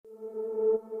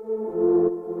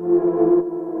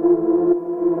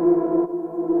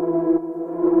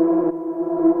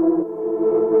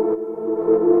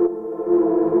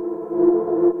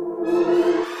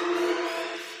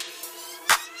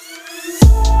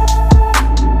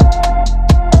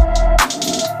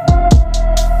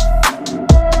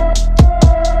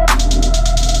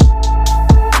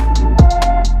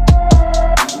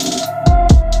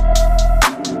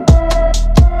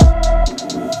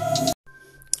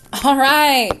All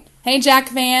right. Hey, Jack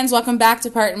fans. Welcome back to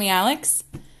Pardon Me, Alex.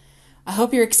 I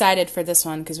hope you're excited for this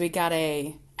one because we got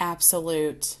a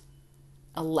absolute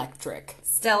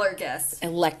stellar guest.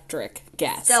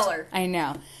 Stellar. I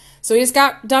know. So we just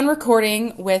got done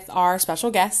recording with our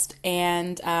special guest,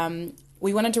 and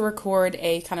we wanted to record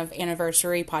a kind of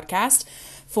anniversary podcast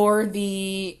for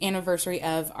the anniversary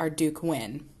of our Duke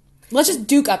win. Let's just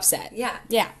Duke upset. Yeah.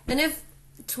 Yeah. And if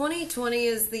 2020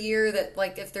 is the year that,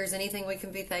 like, if there's anything we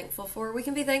can be thankful for, we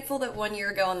can be thankful that 1 year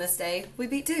ago on this day, we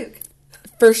beat Duke.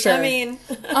 For sure. I mean,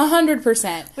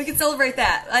 100%. We can celebrate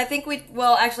that. I think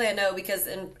well, actually I know because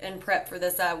in prep for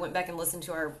this, I went back and listened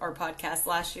to our podcast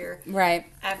last year. Right.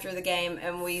 After the game,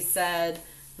 and we said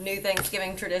new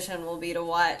Thanksgiving tradition will be to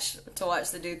watch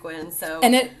the Duke win. So,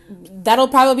 and that'll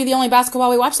probably be the only basketball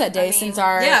we watch that day since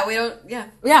our... Yeah, we don't... Yeah.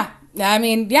 Yeah. I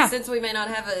mean, yeah. Since we may not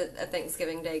have a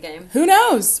Thanksgiving Day game. Who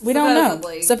knows? We don't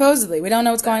know. Supposedly. We don't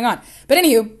know what's going on. But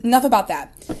anywho, enough about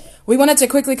that. We wanted to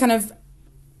quickly kind of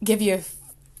give you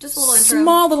just a little intro.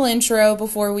 Small little intro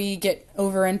before we get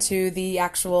over into the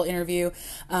actual interview.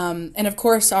 And of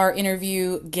course, our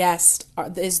interview guest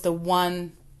is the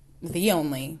one, the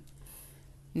only,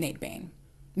 Nate Bain.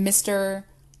 Mr.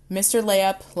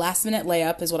 Layup, last minute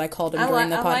layup is what I called him during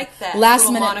the pod. I like that last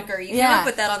little minute moniker. You came up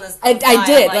with that on this. I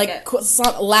did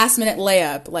like last minute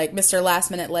layup, like Mr.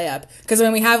 Last Minute Layup. Because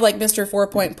when we have like Mr.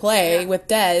 4-point play with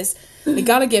Dez, we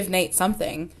got to give Nate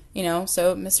something, you know.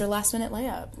 So Mr. Last Minute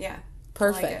Layup. Yeah.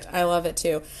 Perfect. I love it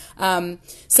too.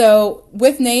 So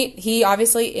with Nate, he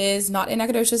obviously is not in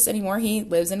Nacogdoches anymore. He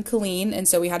lives in Killeen, and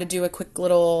so we had to do a quick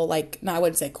little, no, I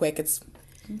wouldn't say quick. It's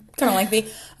kind of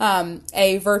lengthy.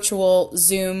 A virtual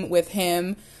Zoom with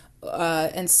him,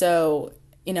 and so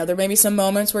there may be some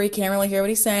moments where you can't really hear what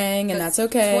he's saying, and that's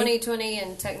okay. 2020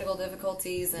 and technical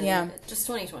difficulties, and just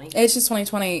 2020. It's just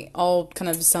 2020 all kind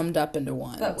of summed up into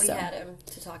one. But we had him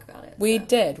to talk about it. We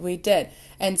did.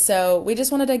 And so we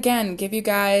just wanted to, again, give you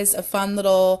guys a fun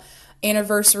little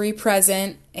anniversary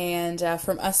present and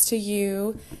from us to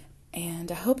you, and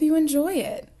I hope you enjoy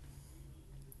it.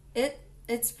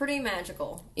 It's pretty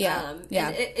magical. Yeah.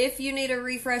 If you need a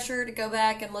refresher to go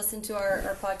back and listen to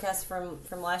our podcast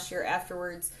from last year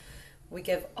afterwards, we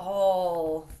give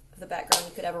all the background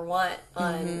you could ever want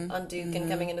on Duke and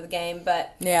coming into the game.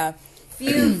 But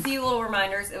few little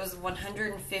reminders. It was a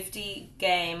 150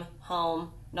 game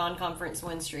home non-conference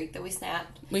win streak that we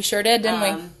snapped. We sure did, didn't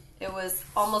we? It was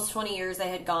almost 20 years they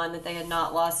had gone that they had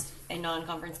not lost a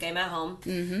non-conference game at home.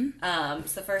 Mm-hmm.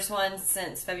 It's the first one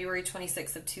since February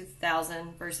 26th of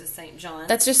 2000 versus St. John.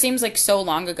 That just seems like so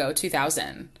long ago,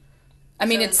 2000. I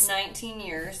mean, it's 19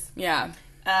 years. Yeah.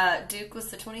 Duke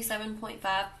was the 27.5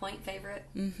 point favorite.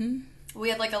 Mm-hmm. We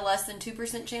had like a less than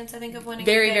 2% chance, I think, of winning.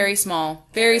 Very small.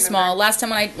 Very small. Last time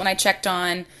when I checked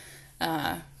on,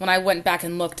 when I went back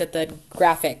and looked at the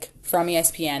graphic from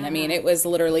ESPN, I mean, it was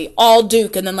literally all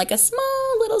Duke and then like a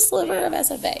small little sliver of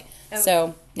SFA. And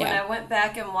so, when I went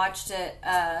back and watched it,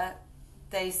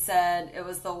 they said it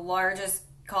was the largest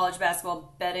college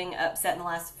basketball betting upset in the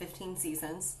last 15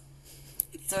 seasons.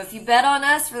 So if you bet on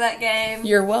us for that game,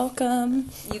 you're welcome.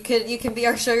 You can be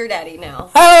our sugar daddy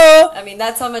now. Oh! I mean,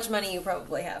 that's how much money you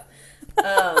probably have.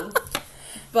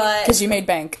 But because you made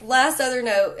bank. Last other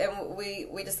note, and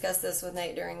we discussed this with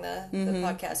Nate during the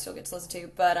podcast you'll get to listen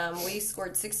to, but we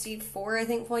scored 64, I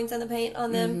think, points in the paint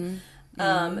on them.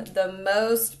 The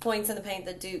most points in the paint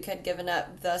that Duke had given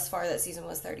up thus far that season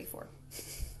was 34.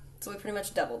 So we pretty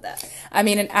much doubled that. I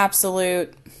mean,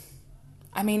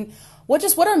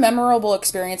 what a memorable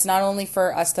experience, not only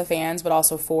for us, the fans, but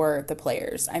also for the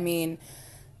players. I mean,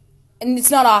 and it's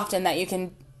not often that you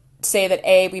can say that,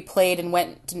 we played and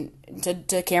went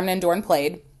to Cameron Indoor and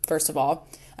played, first of all.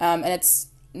 And it's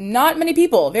not many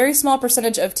people, very small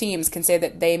percentage of teams can say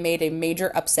that they made a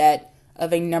major upset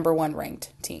of a number one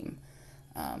ranked team.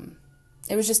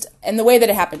 It was just, and the way that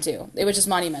it happened too, it was just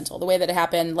monumental. The way that it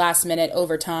happened, last minute,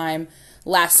 overtime,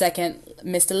 last second,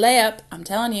 missed a layup, I'm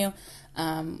telling you.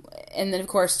 And then, of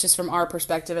course, just from our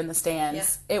perspective in the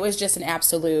stands, it was just an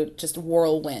absolute just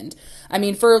whirlwind. I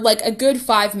mean, for like a good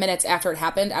 5 minutes after it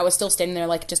happened, I was still standing there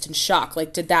like just in shock.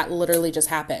 Like, did that literally just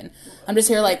happen? I'm just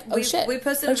here like, shit. We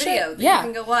posted a video that you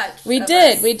can go watch. We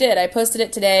did. I posted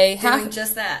it today. Doing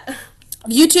just that.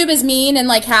 YouTube is mean, and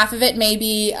like half of it may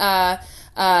be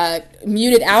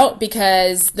muted out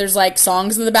because there's like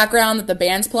songs in the background that the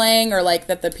band's playing or like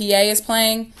that the PA is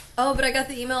playing. Oh, but I got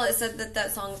the email. It said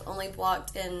that song's only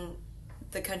blocked in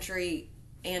the country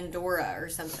Andorra or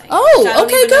something. Oh,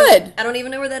 okay, good. I don't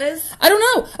even know where that is. I don't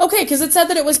know. Okay, because it said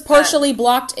that it was partially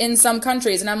blocked in some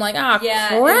countries, and I'm like,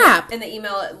 crap. In the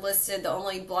email it listed, the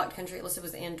only blocked country it listed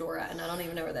was Andorra, and I don't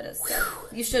even know where that is. So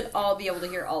you should all be able to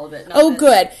hear all of it.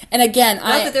 Good. And again,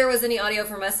 not that there was any audio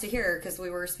from us to hear, because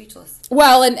we were speechless.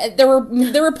 Well, and there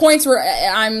were points where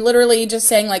I'm literally just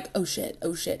saying, like, oh shit,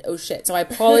 oh shit, oh shit. So I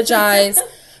apologize.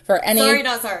 For any, sorry,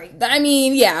 not sorry. I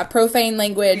mean, yeah, profane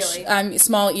language. Really?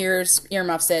 Small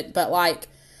earmuffs it, but like,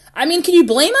 I mean, can you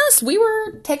blame us? We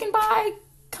were taken by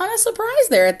kind of surprise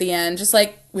there at the end. Just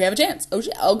like, we have a chance. Oh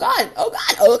shit! Oh god! Oh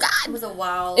god! Oh god! It was a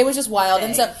wild. It was just wild, day.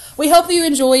 And so we hope that you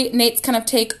enjoy Nate's kind of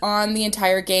take on the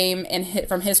entire game and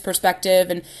from his perspective,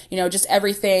 and just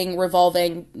everything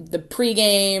revolving the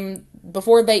pregame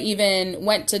before they even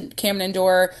went to Cameron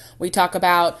Indoor. We talk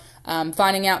about.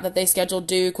 Finding out that they scheduled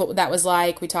Duke, what that was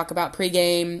like. We talk about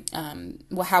pregame,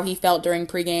 how he felt during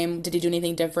pregame. Did he do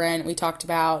anything different? We talked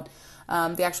about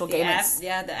the actual game. The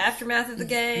aftermath of the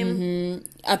game.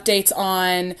 Mm-hmm. Updates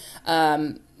on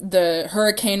the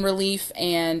hurricane relief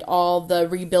and all the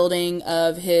rebuilding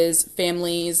of his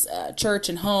family's church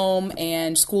and home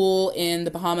and school in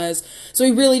the Bahamas. So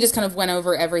we really just kind of went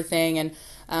over everything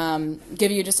and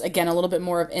give you just, again, a little bit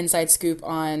more of inside scoop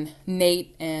on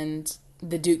Nate and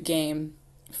the Duke game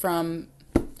from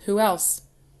who else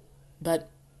but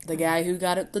the guy who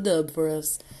got the dub for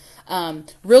us.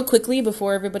 Real quickly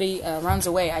before everybody runs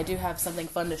away, I do have something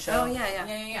fun to show. Oh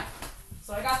yeah.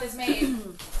 So I got this made.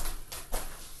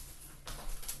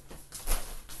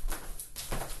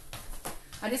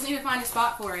 I just need to find a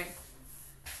spot for it.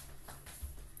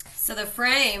 So the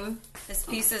frame is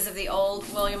pieces of the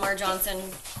old William R. Johnson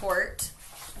court.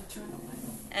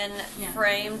 And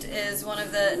framed is one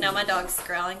of the, now my dog's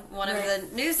growling, one of the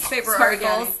newspaper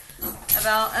articles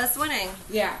about us winning.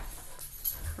 Yeah.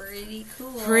 Pretty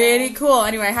cool. Pretty cool.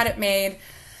 Anyway, I had it made.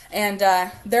 And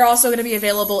they're also going to be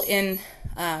available in,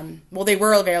 they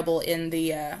were available in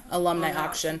the alumni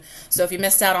auction. So if you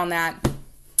missed out on that,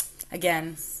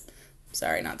 again,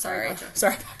 sorry, not sorry.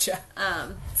 Sorry about you.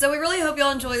 So we really hope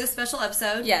y'all enjoy this special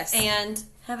episode. Yes. And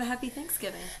have a happy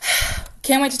Thanksgiving.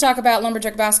 Can't wait to talk about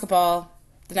Lumberjack basketball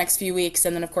the next few weeks,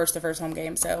 and then of course the first home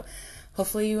game. So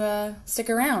hopefully you stick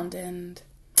around, and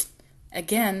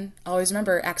again, always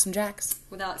remember Axe and Jacks.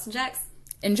 With Alex and Jax.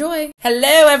 Enjoy.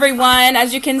 Hello everyone.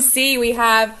 As you can see, we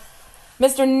have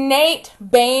Mr. Nate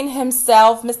Bain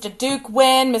himself, Mr. Duke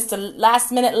Win, Mr.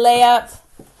 Last Minute Layup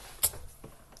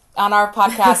on our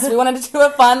podcast. We wanted to do a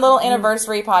fun little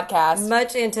anniversary podcast.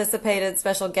 Much anticipated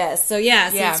special guest. So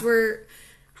since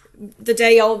the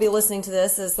day y'all will be listening to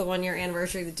this is the 1 year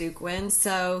anniversary of the Duke win.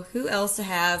 So who else to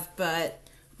have but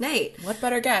Nate? What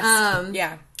better guest?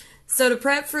 So to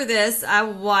prep for this, I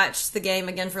watched the game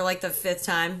again for like the 5th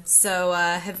time. So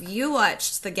have you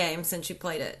watched the game since you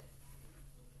played it?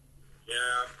 Yeah,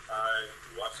 I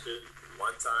watched it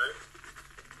one time,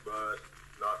 but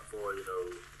not for,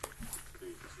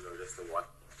 just to watch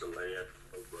the land,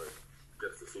 but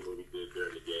just to see what we did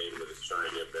during the game, but just trying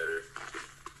to get better.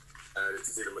 To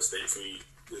see the mistakes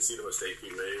we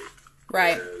made.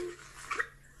 Right. And,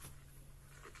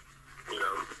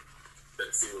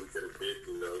 let's see what we could have did,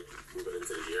 moving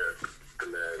into the year.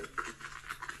 And then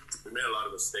we made a lot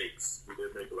of mistakes. We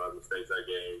did make a lot of mistakes that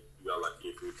game. We got lucky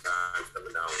a few times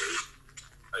coming down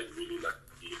late. Really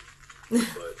lucky.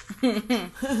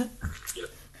 But,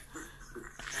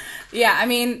 Yeah, I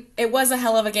mean, it was a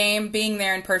hell of a game. Being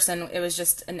there in person, it was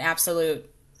just an absolute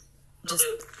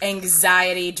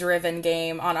anxiety-driven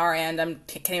game on our end. I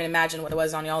can't even imagine what it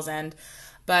was on y'all's end.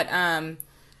 But,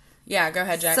 yeah, go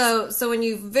ahead, Jax. So when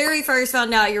you very first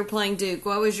found out you were playing Duke,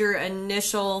 what was your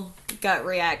initial gut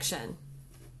reaction?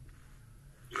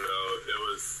 It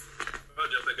was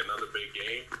just like another big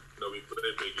game. We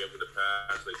played big games in the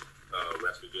past, like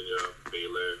West Virginia,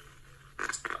 Baylor,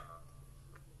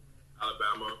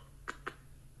 Alabama.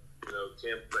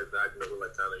 Camps like that, we're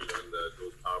like kind of, in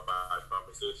those Power 5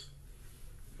 conferences.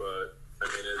 But, I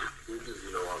mean, we just,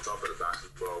 on top of the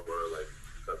basketball, we're, like,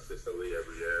 consistently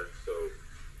every year. So,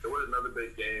 it was another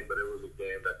big game, but it was a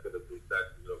game that could have been,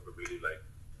 could really, like,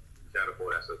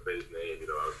 catapult SFA's name,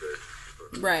 out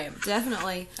there. Right.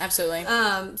 Definitely. Absolutely.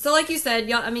 So, like you said,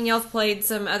 y'all have played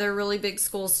some other really big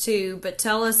schools, too, but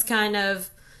tell us kind of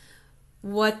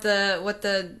what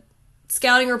the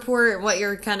scouting report, what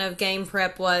your kind of game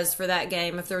prep was for that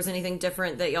game, if there was anything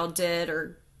different that y'all did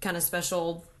or kind of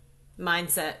special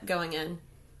mindset going in.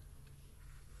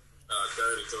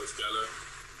 Coach Geller,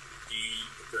 he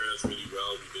prepared us really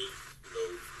well. We did,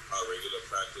 our regular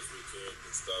practice routine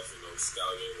and stuff,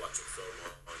 scouting, watching film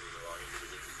on our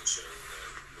individual positions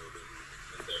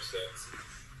and, in their sets.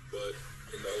 But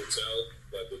in the hotel,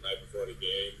 like the night before the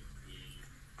game, he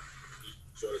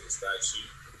showed us a stat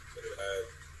sheet that it had,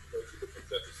 people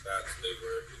picked up the stats, and they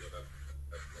were, not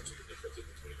much of a difference in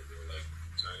between them. They were like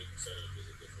 90% of the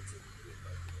difference in between.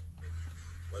 Like,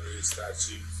 one of these stat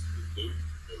sheets is Duke,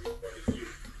 and one is you.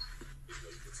 You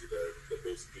can see they're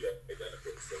basically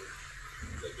identical. So,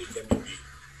 like, they can be beat,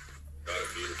 not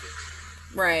beautiful.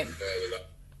 Right. And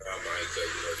our mindset,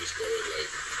 just going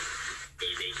like,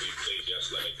 they basically play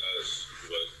just like us,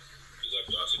 but it's up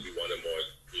to us if we wanted more,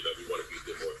 we want to beat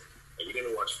them more. And we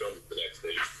didn't watch film the next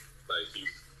day. Like, we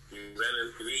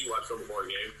watched film before the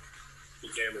game. He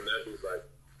came in there, he was like,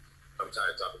 I'm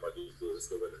tired of talking about these dudes, let's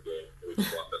go win the game. And we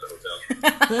just walked out the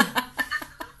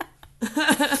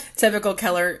hotel. Typical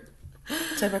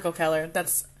Keller.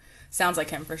 That's sounds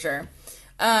like him for sure.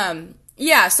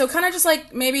 Yeah, so kind of just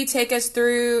like maybe take us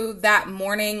through that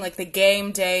morning, like the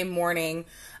game day morning,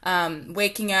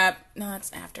 waking up. No,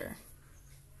 it's after.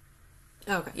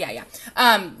 Okay. Yeah.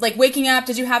 Like waking up,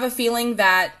 did you have a feeling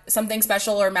that something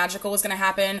special or magical was going to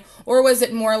happen? Or was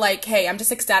it more like, hey, I'm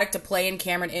just ecstatic to play in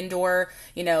Cameron Indoor.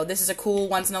 This is a cool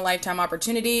once-in-a-lifetime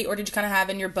opportunity. Or did you kind of have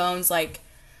in your bones like,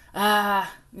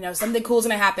 something cool is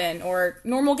going to happen? Or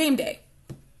normal game day?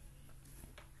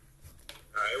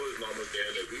 It was normal game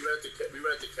day. We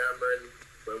went to Cameron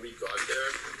when we got there.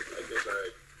 I think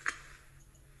like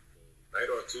night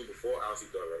or two before. I honestly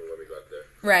don't remember when we got there.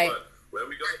 Right. But when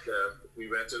we got there, we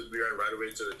ran right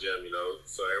away to the gym.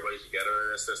 So everybody's together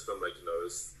in a system. Like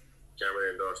it's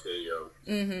Cameron Indoor Stadium,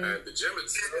 and the gym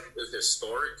itself is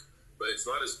historic, but it's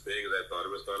not as big as I thought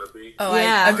it was gonna be. Oh,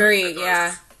 yeah. I agree.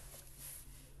 Yeah.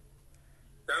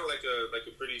 Kind of like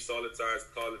a pretty solid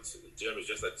sized college gym. It's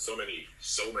just like so many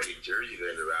jerseys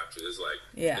in the Raptors. It's like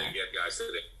they get guys to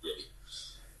the game.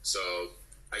 So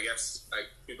I guess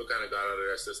people kind of got out of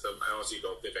their system. I honestly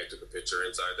don't think I took a picture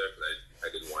inside there because I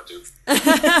didn't want to.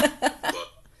 But,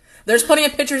 there's plenty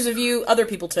of pictures of you other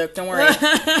people took. Don't worry.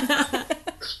 Yeah,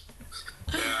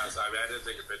 so I didn't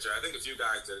take a picture. I think a few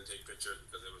guys didn't take pictures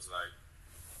because it was like,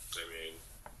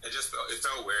 it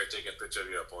felt weird taking a picture of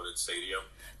your opponent's stadium.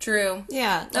 True.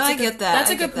 Yeah, I get that. That's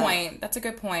a good point. That's a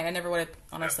good point. I never would have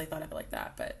honestly thought of it like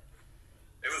that, but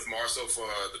it was more so for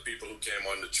the people who came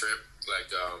on the trip.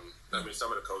 Like,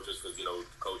 some of the coaches, because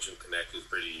Coaching Connect is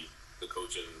the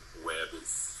coaching web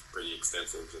is pretty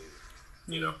extensive, and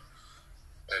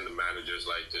and the managers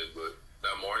liked it. But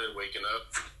that morning, waking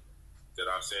up, did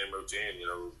our same routine. Get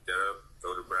up,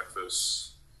 go to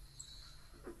breakfast,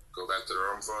 go back to the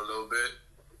room for a little bit.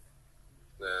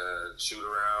 Shoot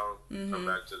around, come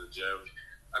back to the gym.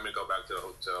 Go back to the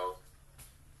hotel,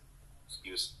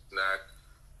 eat a snack,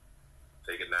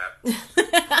 take a nap.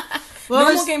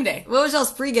 Normal game day. What was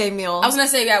y'all's pregame meal? I was going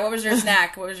to say, what was your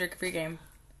snack? What was your pregame?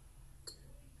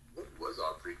 What was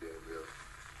our pregame meal?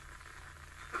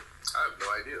 I have no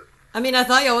idea. I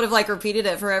thought y'all would have repeated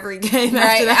it for every game right.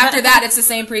 after that. After that, it's the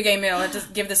same pregame meal. It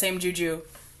just give the same juju.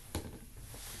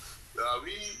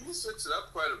 We switched it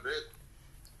up quite a bit.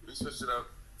 We switched it up.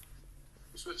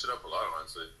 We switched it up a lot,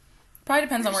 honestly. Probably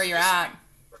depends on where you're at.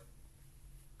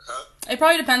 Huh? It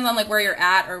probably depends on where you're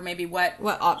at, or maybe what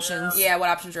options. Yeah, what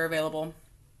options are available.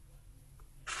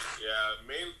 Yeah,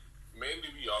 mainly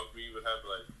we would have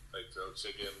like grilled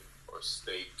chicken or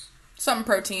steak. Some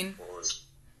protein. Or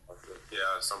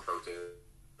some protein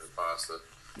and pasta.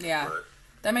 Yeah, but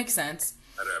that makes sense.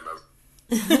 I don't remember.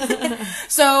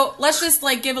 So let's just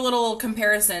give a little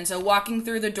comparison. So walking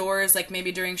through the doors,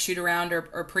 maybe during shoot around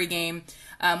or pregame,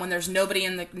 when there's nobody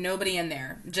in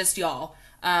there, just y'all.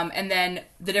 And then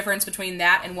the difference between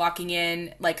that and walking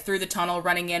in through the tunnel,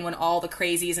 running in when all the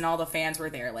crazies and all the fans were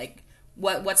there.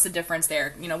 What's the difference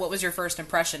there? What was your first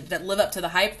impression? Did it live up to the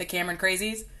hype, the Cameron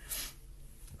crazies?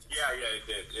 Yeah, it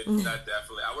did. That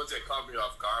definitely. I wouldn't say it caught me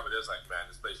off guard, but it was man,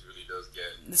 this place really does get.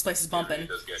 This place is bumping.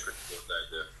 It really does get crazy back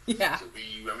there. Yeah. So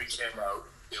when we came out,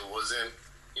 it wasn't.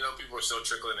 People were still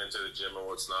trickling into the gym and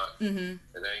what's not. And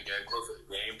then getting closer to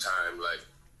game time,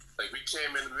 we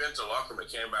came in, we went to the locker room and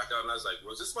came back out, and I was like,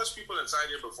 was this much people inside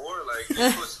here before?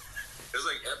 It was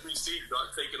every seat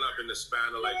got taken up in the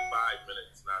span of 5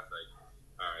 minutes. And I was like,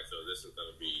 all right, so this is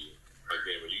gonna be a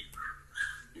game where you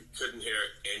couldn't hear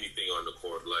anything on the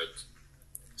court.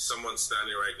 Someone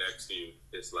standing right next to you,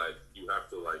 it's you have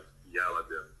to yell at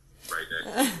them right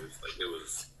next to you. It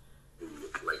was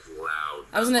loud.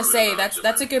 I was gonna say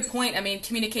that's a good point.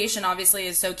 Communication obviously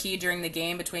is so key during the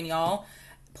game between y'all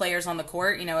players on the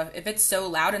court. If it's so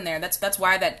loud in there, that's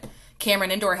why that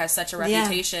Cameron Indoor has such a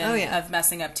reputation of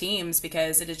messing up teams,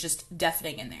 because it is just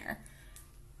deafening in there.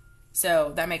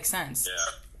 So that makes sense. Yeah.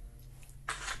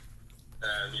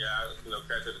 And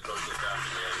credit to the coaching staff,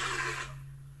 man.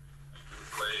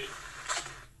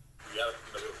 We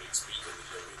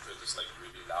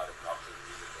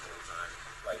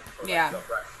Yeah.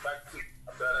 Back to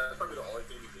that's probably the only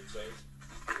thing we did change.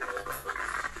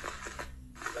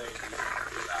 Playing music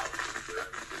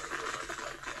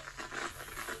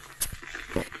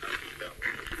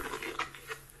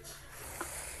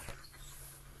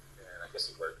and I guess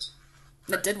it worked.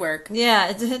 It did work. Yeah,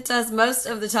 it does most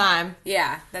of the time.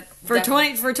 Yeah. For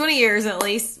 20 years at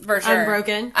least. For sure.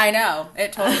 Unbroken. I know.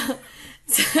 It totally.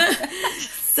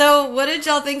 So, what did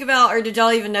y'all think about, or did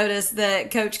y'all even notice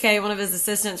that Coach K, one of his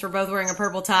assistants, were both wearing a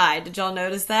purple tie? Did y'all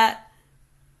notice that?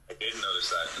 I did notice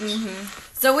that. Mm-hmm.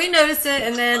 So we noticed it,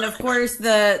 and then of course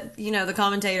the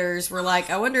commentators were like,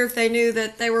 "I wonder if they knew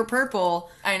that they were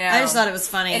purple." I know. I just thought it was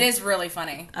funny. It is really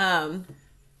funny. I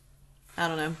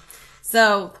don't know.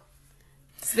 So,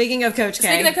 speaking of Coach K.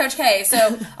 Speaking of Coach K,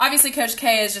 so obviously Coach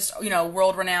K is just,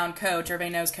 world-renowned coach.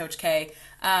 Everybody knows Coach K.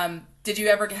 Did you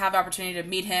ever have the opportunity to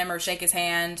meet him or shake his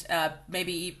hand,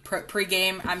 maybe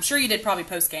pre-game? I'm sure you did, probably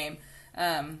post-game.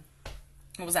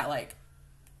 What was that like?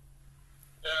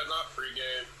 Yeah, not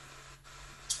pre-game.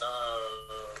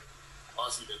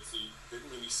 Honestly,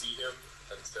 didn't really see him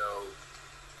until,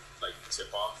 like,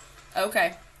 tip-off.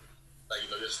 Okay. Like,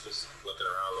 just looking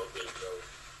around a little bit,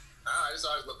 I just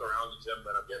always look around the gym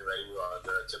when I'm getting ready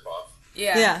during tip-off.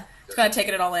 Yeah. Just kind of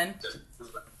taking it all in. Just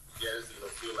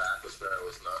feel the atmosphere and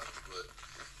whatnot. But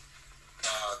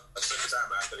a certain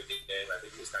time after the game, I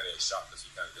think he was kind of in shock because he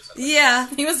kind of just had, Yeah,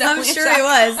 he was definitely I'm sure he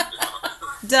was.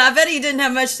 I bet he didn't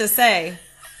have much to say.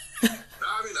 No,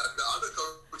 I mean, the other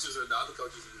coaches were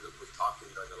talking,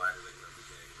 in the line of the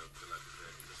game,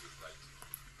 this was like,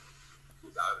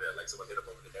 who's out there? Like someone hit him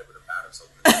over the head with a bat or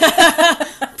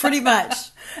something. Pretty much.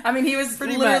 I mean, he was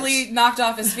literally knocked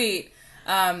off his feet.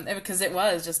 Because it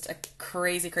was just a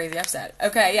crazy, crazy upset.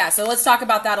 Okay, yeah, so let's talk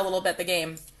about that a little bit, the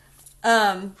game. We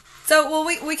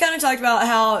kind of talked about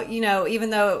how, even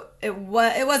though it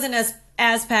wasn't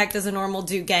as packed as a normal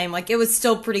Duke game, like, it was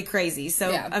still pretty crazy.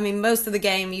 So, yeah. I mean, most of the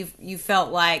game you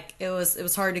felt like it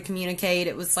was hard to communicate.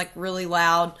 It was, like, really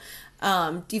loud.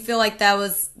 Do you feel like that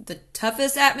was the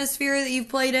toughest atmosphere that you've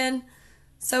played in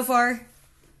so far?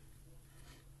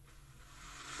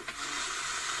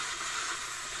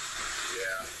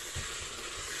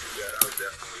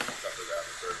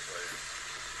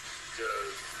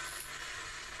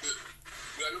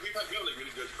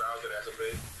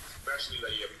 Especially that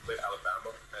we played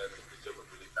Alabama and the gym was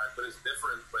really packed, but it's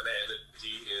different when the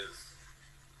energy is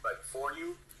like for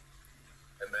you,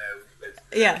 and then it's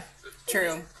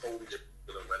true. Totally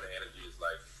different when the energy is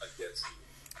like against you.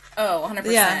 Oh,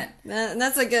 100%. Yeah,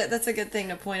 that's a good thing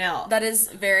to point out. That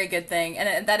is a very good thing,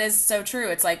 and that is so true.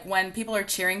 It's like when people are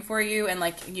cheering for you and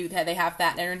like they have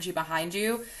that energy behind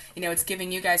you. It's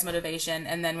giving you guys motivation,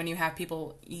 and then when you have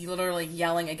people literally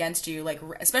yelling against you, like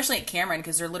especially at Cameron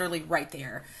because they're literally right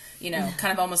there.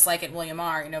 Kind of almost like at William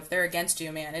R. If they're against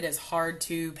you, man, it is hard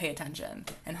to pay attention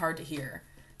and hard to hear.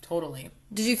 Totally.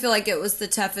 Did you feel like it was the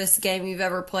toughest game you've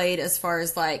ever played as far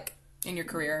as like in your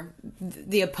career,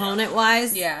 the opponent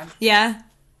wise? Yeah. Yeah.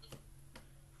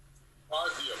 The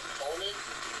opponent,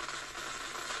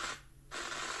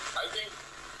 I think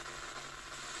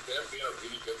them being a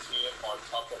really good team on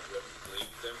top of what we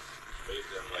played them made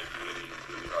them like really,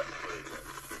 really hard to play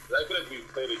against. I feel like we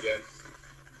played against.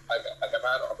 I've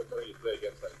had the opportunity to play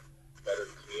against like better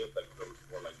teams, like those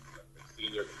more like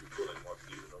seniors and people like more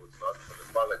seasoned and stuff. But as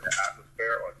far as like the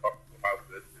atmosphere on top of how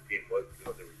good the team was,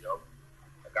 they were young,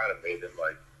 I kind of made them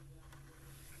like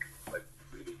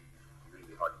really,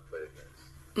 really hard to play against.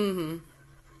 Mm-hmm.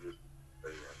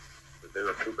 But they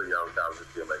were super young talented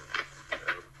team.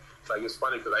 It's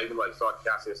funny because I even saw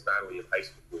Cassius Stanley in high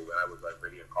school when I was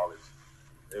already in college.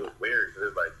 It was weird because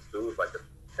it was like a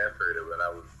 10th grader when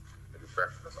I was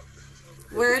freshman or something.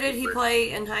 Where did he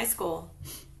play in high school?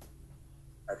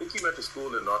 I think he went to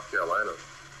school in North Carolina.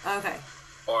 Okay.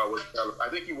 I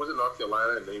think he was in North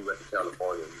Carolina and then he went to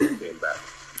California and he came back.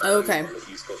 Okay. On the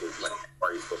East Coast,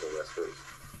 Far East Coast and West Coast.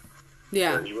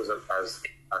 Yeah. And he wasn't as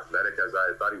athletic as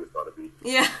I thought he was going to be.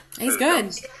 Yeah. He's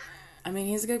good. I mean,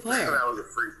 he's a good player. That was a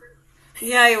freak.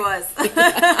 Yeah, he was.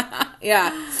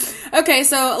 Yeah. Okay,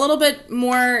 so a little bit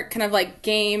more kind of like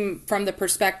game from the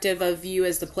perspective of you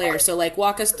as the player. So like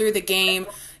walk us through the game.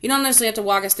 You don't necessarily have to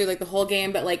walk us through like the whole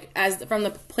game, but like as from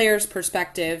the player's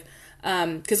perspective,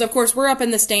 because of course we're up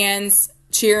in the stands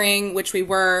cheering, which we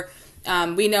were.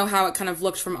 We know how it kind of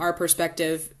looked from our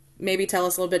perspective. Maybe tell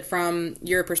us a little bit from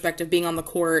your perspective being on the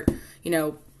court,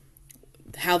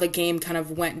 how the game kind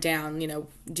of went down.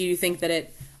 Do you think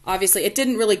that obviously it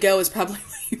didn't really go as probably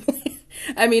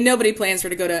I mean, nobody plans for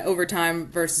to go to overtime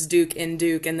versus Duke in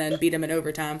Duke and then beat them in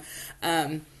overtime.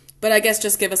 But I guess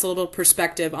just give us a little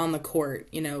perspective on the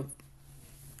court,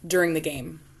 during the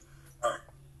game.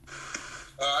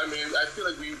 I mean, I feel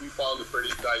like we followed the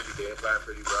game plan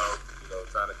pretty well.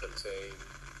 Trying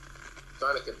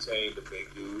to contain the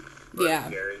big dude. Yeah.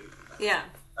 Gary. Yeah.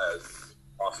 As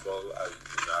possible. I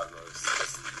don't know.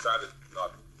 Just try to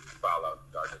not foul out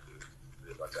Gardner dude.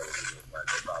 Pretty much everything.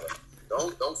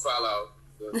 Don't foul out.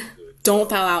 Don't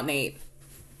foul out Nate.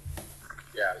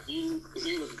 Yeah, he was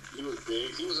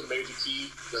big. He was a major key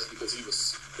just because he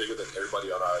was bigger than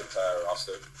everybody on our entire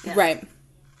roster. Yeah. Right.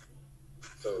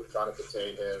 So trying to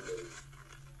contain him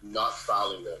and not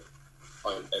fouling them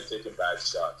and taking bad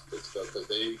shots because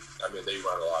they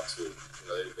run a lot too.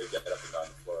 They get up and down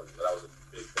the floor. So that was a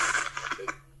big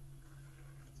thing.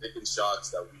 Taking shots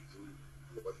that we do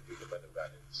wasn't give them an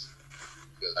advantage.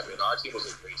 Because our team was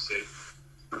in great shape.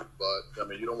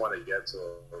 But, you don't want to get to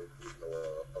a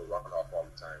runoff all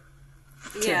the time.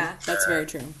 Yeah. That's very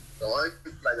true. So,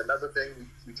 another thing,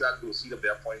 we tried to do a seat of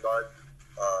their point guard,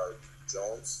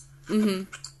 Jones. Mm-hmm.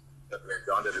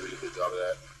 John did a really good job of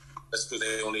that. That's because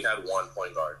they only had one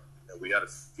point guard. And we had a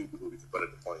few people we could put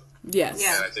at the point. Yes.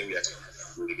 Yeah. And I think we actually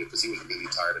really good because he was really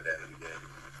tired at the end of the game.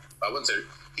 I wouldn't say...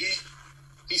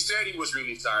 He said he was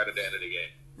really tired at the end of the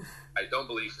game. I don't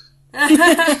believe it.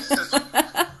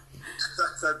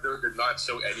 That dude did not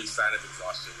show any sign of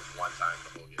exhaustion one time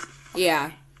the whole game.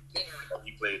 Yeah.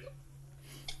 He played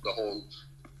the whole game.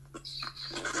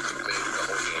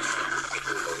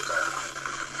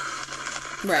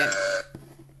 Right.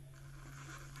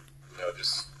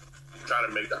 Just trying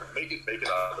to make it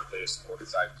out of the place for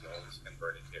besides Jones and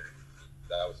Vernon Carey.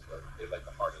 That was they like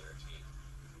the heart of their team.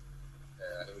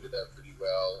 And I think we did that pretty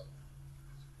well.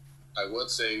 I would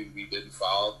say we didn't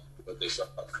foul, but they shot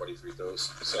 43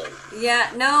 throws. So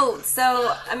Yeah, no.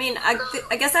 So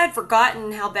I guess I had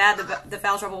forgotten how bad the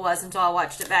foul trouble was until I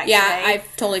watched it back. Yeah, today. I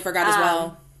totally forgot as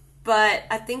well. But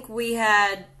I think we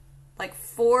had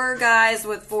 4 guys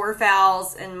with 4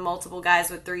 fouls and multiple guys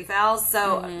with 3 fouls.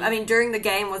 So during the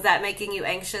game, was that making you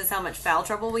anxious? How much foul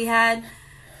trouble we had?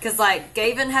 Because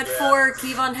Gavin had 4,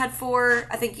 Kevon had 4.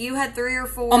 I think you had 3 or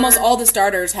 4. Almost all the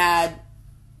starters had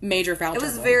major foul trouble.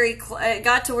 It was very. It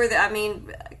got to where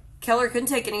Keller couldn't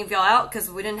take any of y'all out because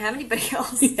we didn't have anybody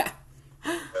else. Yeah.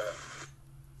 I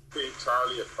think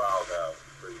Charlie had fouled out,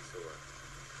 pretty sure.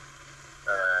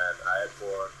 And I had 4,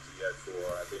 he had 4,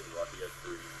 I think Rocky had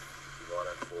 3, John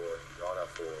had 4, John had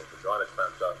 4, but John had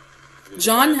cramped up.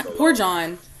 Poor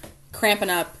John,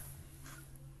 cramping up.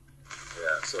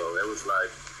 Yeah, so it was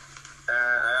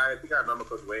I think I remember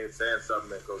Coach Wayne saying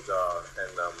something, and Coach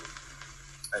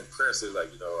and Chris is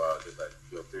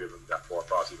just 3 of them got 4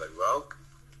 fouls. He's like, well,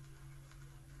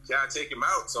 can't take him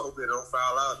out, so I hope they don't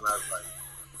foul out. And I was like,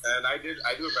 and I do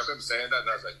remember him saying that, and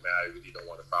I was like, man, I really don't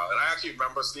want to foul. And I actually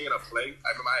remember seeing a play. I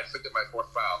remember I had picked up my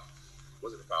 4th foul.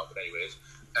 Wasn't a foul, but anyways.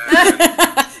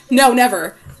 And No,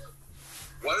 never.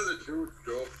 one of the dudes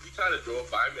kind of drove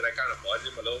by me, and I kind of bugged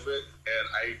him a little bit, and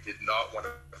I did not want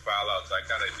to foul out, so I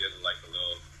kind of did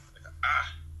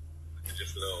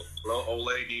just a little old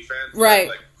lady defense. Right.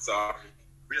 Sorry.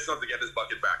 We just have to get this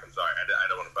bucket back. I'm sorry. I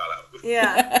don't want to foul out.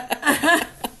 Yeah.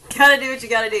 Gotta do what you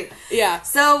gotta do. Yeah.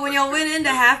 So when y'all went into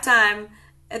halftime,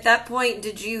 at that point,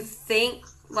 did you think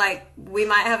we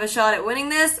might have a shot at winning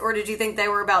this, or did you think they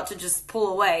were about to just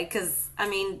pull away? Because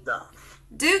No.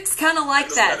 Duke's kind of like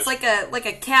that. It's like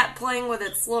a cat playing with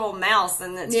its little mouse,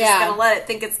 and it's just gonna let it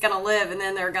think it's gonna live, and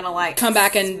then they're gonna come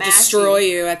back and destroy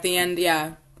you at the end.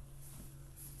 Yeah.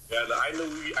 Yeah, I knew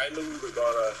we were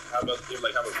gonna have a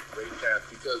great chance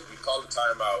because we called the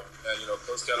timeout, and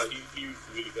Coach Keller he was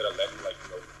really good at letting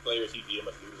players he DM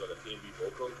and dudes on the team be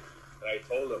vocal. And I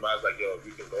told him, I was like, yo, if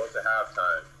we can go into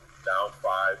halftime down 5,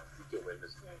 we can win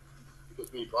this game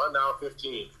because we've gone down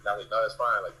 15. And I was like, no, that's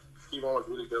fine. Kevon was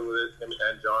really good with it. Him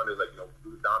and John is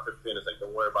down 15. It's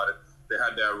don't worry about it. They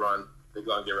had their run. They're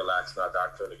gonna get relaxed. Now it's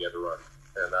our turn to get the run.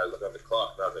 And I looked at the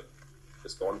clock and I was like,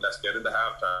 let's get into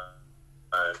halftime.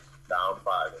 Down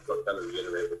 5. And Coach Keller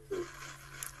reiterated it too.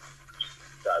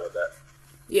 Sorry about that.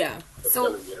 Yeah. Coach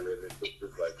Keller reiterated it too. It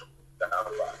was down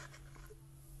 5.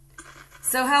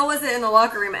 So how was it in the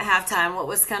locker room at halftime? What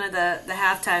was kind of the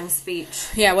halftime speech?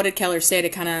 Yeah, what did Keller say to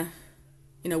kind of,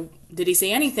 did he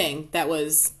say anything that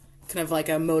was kind of like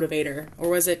a motivator? Or what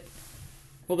was it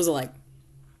like?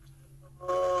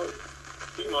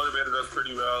 He motivated us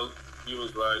pretty well. He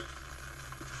was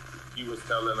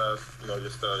telling us,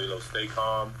 just to, stay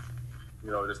calm,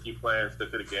 just keep playing,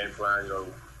 stick to the game plan,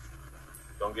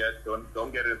 don't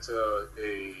get into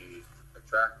a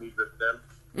track meet with them.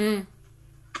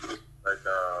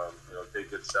 Take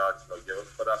good shots,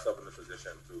 put ourselves in a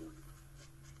position to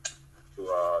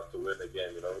win the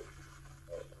game,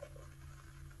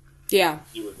 Yeah.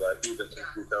 He was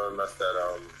telling us that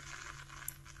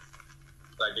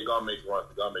like they're gonna make runs,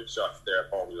 they're gonna make shots there at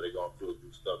home, they're gonna do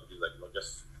stuff. He's like,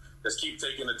 just keep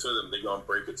taking it to them. They're gonna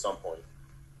break at some point.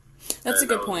 That's a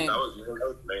good point. That was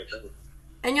the main thing.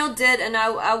 And y'all did, and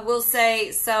I will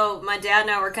say, so my dad and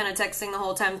I were kind of texting the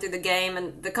whole time through the game,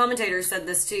 and the commentator said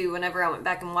this too whenever I went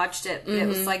back and watched it. But it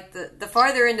was like the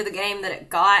farther into the game that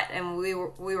it got, and we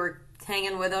were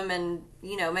hanging with them and,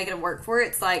 you know, making them work for it.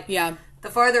 It's like, the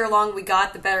farther along we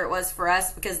got, the better it was for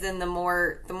us, because then the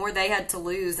more they had to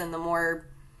lose and the more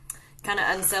kind of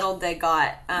unsettled they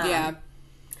got.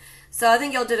 So I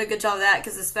think y'all did a good job of that,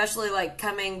 because especially like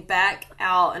coming back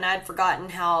out, and I'd forgotten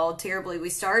how terribly we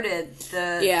started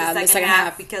the second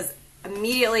half, because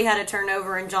immediately had a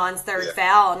turnover in John's third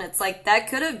foul, and it's like that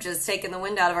could have just taken the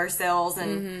wind out of our sails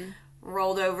and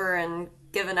rolled over and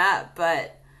given up.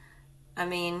 But I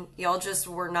mean, y'all just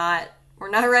were not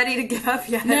ready to give up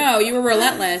yet. No, you were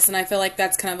relentless, and I feel like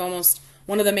that's kind of almost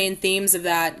one of the main themes of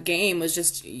that game was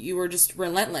just you were just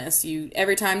relentless.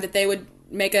 Every time that they would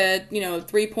make a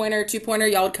 3-pointer, 2-pointer,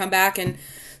 y'all would come back and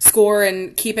score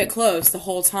and keep it close the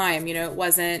whole time. You know, it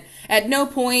wasn't at no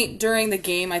point during the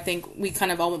game. I think we kind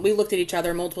of we looked at each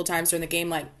other multiple times during the game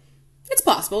like, it's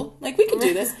possible. Like, we can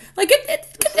do this. Like,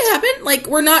 it could happen. Like,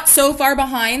 we're not so far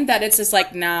behind that it's just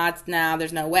like, nah,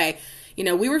 there's no way. You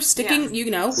know, we were sticking.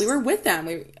 We were with them.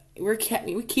 We were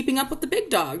keeping up with the big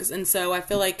dogs, and so I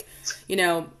feel like,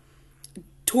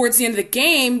 towards the end of the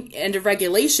game, end of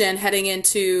regulation, heading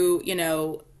into,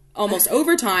 almost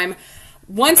overtime,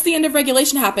 once the end of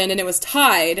regulation happened and it was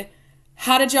tied,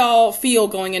 how did y'all feel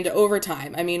going into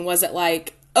overtime? I mean, was it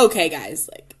like, okay, guys,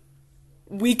 like,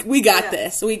 we got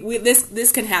this.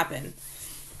 This can happen.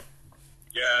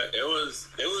 Yeah, it was,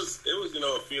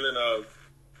 a feeling of,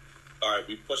 all right,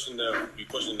 we pushing them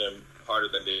harder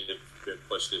than they've been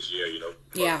pushed this year,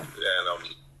 Yeah.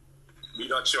 And we're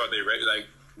not sure they're ready. Like,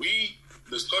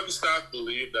 the coaching staff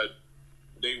believed that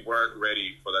they weren't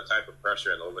ready for that type of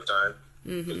pressure in overtime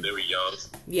because they were young.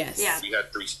 Yes. Yeah. We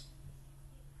had 3,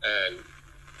 and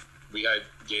we had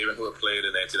Gaben, who had played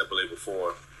in the NCAA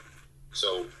before,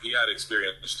 so he had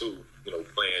experience too.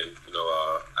 Playing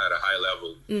at a high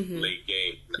level late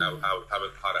game, how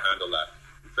to handle that.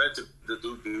 Compared to the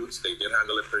dudes, they did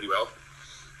handle it pretty well,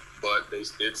 but they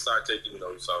did start taking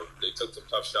they took some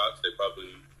tough shots. They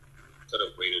probably could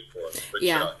have waited for a quick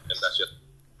shot, and that's just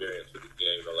experience with the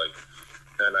game.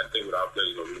 And I think with our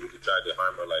players, we need to try to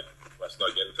hammer, let's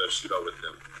not get into a shootout with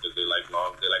them, because they like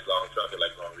long shots, they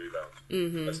like long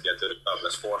rebounds. Let's get to the top.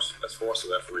 Let's force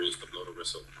the referees to blow the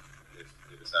whistle.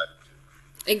 They decided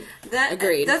to.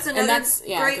 Agreed. That's another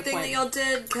great thing point. that y'all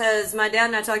did, because my dad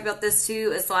and I talked about this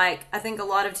too. It's like, I think a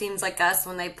lot of teams like us,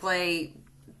 when they play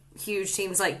huge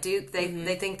teams like Duke,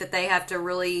 they think that they have to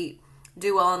really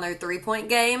do well in their 3-point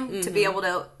game to be able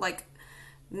to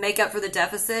make up for the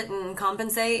deficit and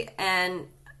compensate. And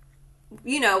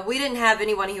we didn't have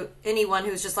anyone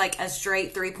who's just like a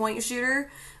straight 3-point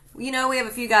shooter. We have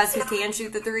a few guys who can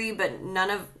shoot the 3, but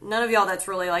none of y'all that's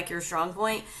really like your strong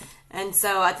point. And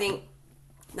so I think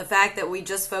the fact that we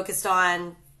just focused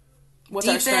on What's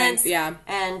defense, our strength? Yeah.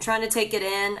 and trying to take it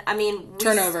in. I mean,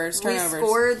 Turnovers. We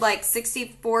scored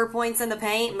 64 points in the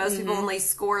paint. Most people only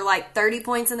score 30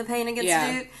 points in the paint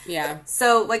against Duke. Yeah.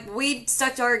 So we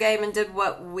stuck to our game and did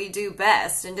what we do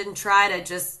best, and didn't try to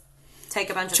just take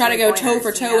a bunch of try to go toe three-pointers,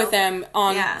 for toe with them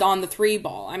on the 3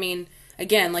 ball. I mean,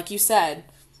 again, like you said,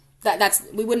 that's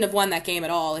we wouldn't have won that game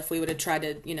at all if we would have tried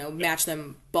to match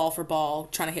them ball for ball,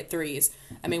 trying to hit threes.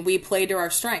 I mean, we played to our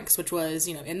strengths, which was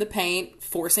in the paint,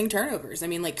 forcing turnovers. I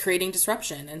mean, creating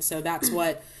disruption, and so that's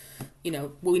what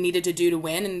we needed to do to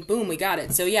win, and boom, we got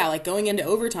it. So yeah, going into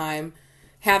overtime,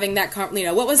 having that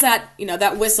what was that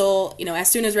that whistle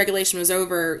as soon as regulation was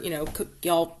over,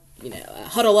 y'all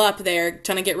huddle up there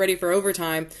trying to get ready for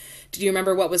overtime. Did you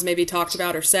remember what was maybe talked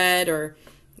about or said, or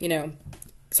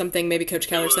something maybe Coach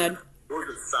Keller said? It was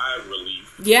a sigh of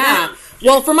relief. Yeah.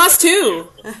 Well, from us too.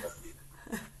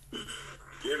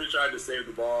 Gaben tried to save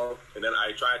the ball, and then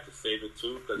I tried to save it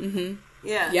too. Cause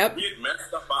Yeah. Yep. we had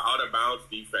messed up our out of bounds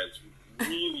defense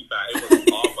really bad. It was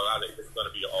awful. I think it's going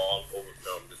to be all over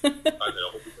film. I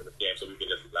hope we win the game so we can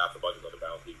just laugh about the out of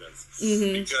bounds defense.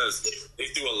 Because they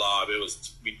threw a lob.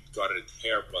 We got it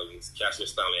terrible.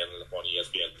 Cassius Stanley ended up on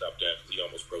ESPN top 10 because he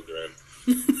almost broke the rim.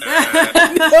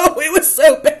 No, it was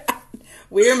so bad.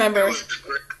 We remember. I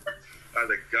was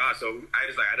like, God. So I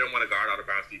didn't want to guard out of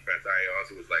bounds defense. I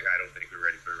also was like, I don't think we're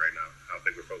ready for it right now. I don't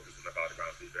think we're focused enough out of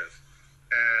bounds defense.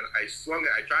 And I swung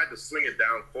it. I tried to swing it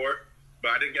down court,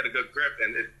 but I didn't get a good grip,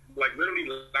 and it literally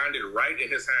landed right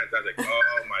in his hands. I was like,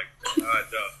 oh my God.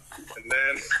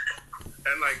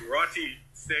 And Roti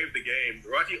saved the game.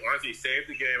 Raji honestly saved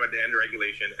the game at the end of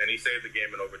regulation, and he saved the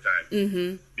game in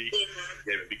overtime.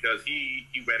 Because he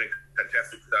went and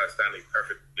contested Stanley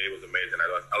perfectly. It was amazing.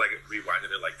 I like it, rewinded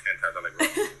it like 10 times. I'm like,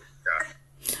 God.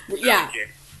 Yeah.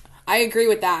 I agree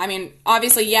with that. I mean,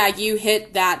 obviously, yeah, you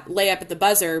hit that layup at the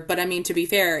buzzer, but I mean, to be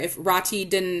fair, if Rati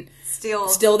didn't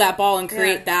steal that ball and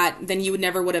create that, then you would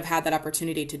have had that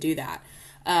opportunity to do that.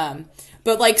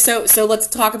 But like, so let's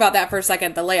talk about that for a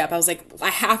second, the layup. I was like, we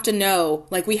have to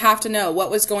know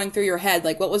what was going through your head,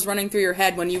 like what was running through your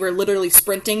head when you were literally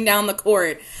sprinting down the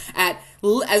court at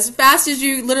as fast as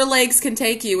your little legs can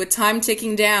take you with time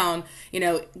ticking down, you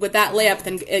know, with that layup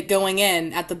then it going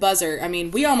in at the buzzer. I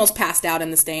mean, we almost passed out in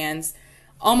the stands,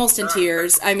 almost in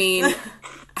tears. I mean,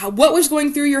 what was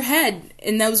going through your head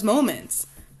in those moments?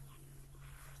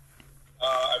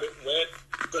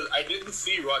 Because I didn't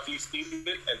see Rati steal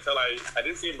it until I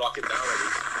didn't see him knock it down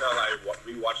until I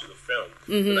rewatched the film.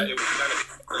 It was kind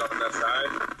of on that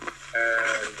side,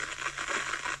 and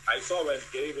I saw when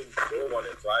Gabe and Joe won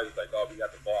it, so I was like, "Oh, we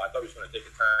got the ball." I thought he was going to take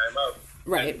a timeout.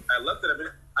 Right. And I looked at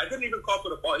him. I didn't even call for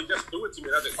the ball. He just threw it to me.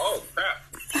 And I was like, "Oh crap!"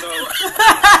 So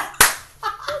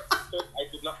I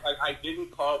did not. I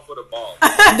didn't call for the ball.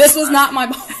 This was not my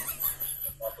ball.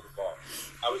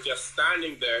 I was just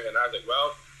standing there, and I was like,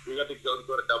 "Well, we got to go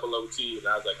to double OT," and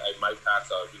I was like, "I might pass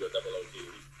out if we go double OT."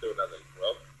 And he still, and I was like,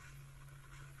 "Well,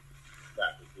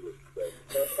 that is good."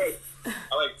 So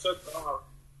I like took off,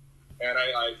 and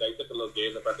I took a little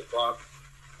gaze up at the clock.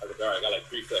 I was like, "All right, I got like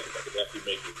 3 seconds. I could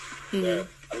definitely make it." Then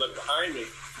I looked behind me,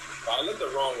 but I looked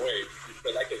the wrong way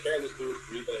because I could hear this dude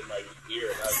breathing in my ear,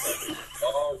 and I was like,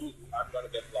 "Oh, I'm gonna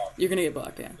get blocked." You're gonna get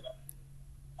blocked, yeah.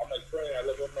 I'm like praying. I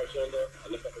look over my shoulder. I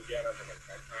look up again. I was like,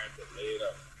 "I time to lay it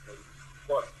up."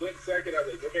 For a split second, I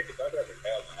was like, "You'll make it done." I was like,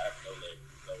 "Hell, I have no leg,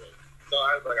 no way." So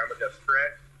I was like, "I'm gonna just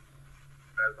stretch."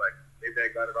 I was like, maybe I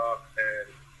got it off, and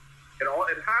it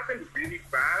happened really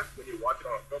fast when you watch it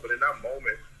on film. But in that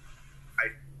moment, I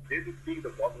didn't see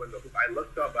the ball in the hoop. I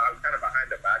looked up, but I was kind of behind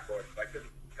the backboard, so I couldn't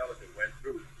tell if it went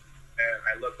through. And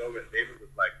I looked over, and David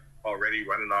was like already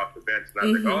running off the bench, and I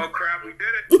was like, "Oh crap, we did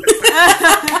it!"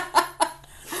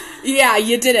 Yeah,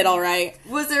 you did it all right.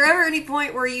 Was there ever any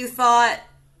point where you thought,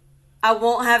 I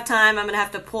won't have time, I'm going to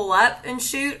have to pull up and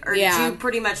shoot? Or did you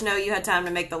pretty much know you had time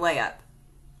to make the layup?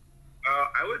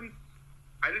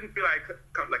 I didn't feel like I could,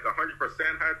 like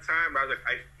 100% had time. I was like,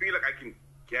 I feel like I can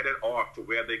get it off to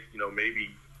where they,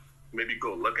 maybe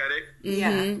go look at it.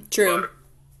 Yeah, true. But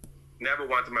never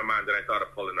once in my mind that I thought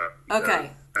of pulling up.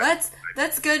 Okay.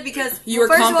 That's good because you were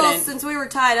first confident. of all, since we were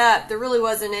tied up, there really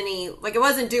wasn't any, like, it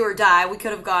wasn't do or die. We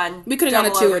could have gone. We could have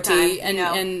gone a 2 or T,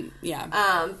 and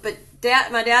yeah. But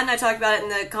my dad and I talked about it,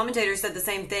 and the commentator said the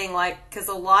same thing. Like, because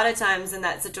a lot of times in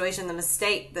that situation, the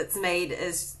mistake that's made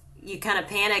is you kind of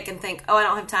panic and think, "Oh, I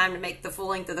don't have time to make the full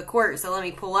length of the court, so let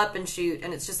me pull up and shoot,"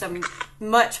 and it's just a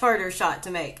much harder shot to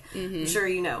make. I'm sure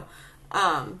you know.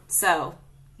 So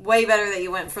way better that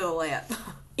you went for the layup.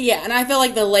 Yeah, and I feel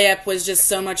like the layup was just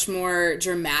so much more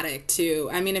dramatic, too.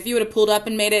 I mean, if you would have pulled up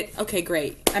and made it, okay,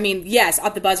 great. I mean, yes,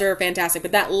 at the buzzer, fantastic.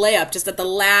 But that layup, just at the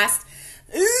last,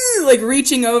 like,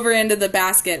 reaching over into the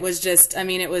basket was just, I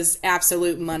mean, it was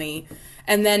absolute money.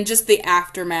 And then just the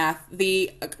aftermath,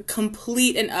 the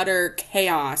complete and utter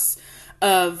chaos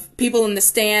of people in the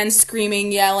stands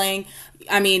screaming, yelling.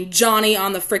 I mean, Johnny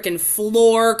on the freaking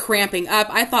floor, cramping up.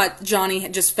 I thought Johnny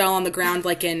just fell on the ground,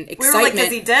 like, in excitement. We were like,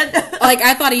 is he dead? Like,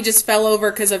 I thought he just fell over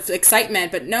because of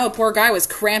excitement. But no, poor guy was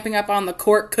cramping up on the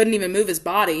court, couldn't even move his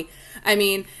body. I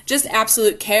mean, just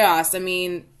absolute chaos. I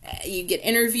mean, you get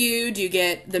interviewed, you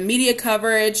get the media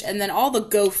coverage, and then all the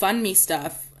GoFundMe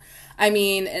stuff. I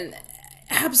mean,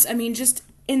 just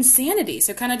insanity.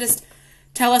 So kind of just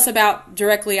tell us about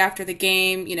directly after the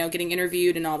game, getting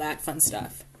interviewed and all that fun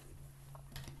stuff.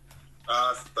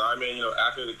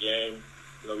 After the game,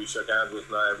 we shook hands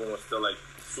with everyone was still like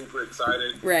super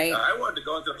excited. Right. I wanted to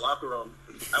go into the locker room.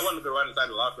 I wanted to go right inside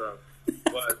the locker room,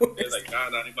 but they're like, "Nah,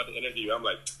 they about to interview you." I'm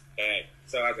like, "Dang."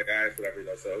 So I was like, "All right, whatever."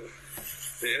 So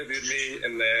they interviewed me,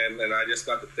 and I just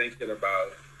got to thinking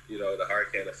about the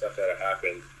hurricane and stuff that had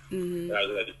happened. And I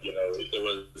was like,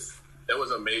 it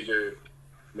was a major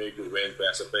win for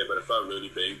SFA, but it felt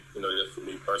really big, just for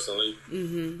me personally,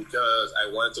 because I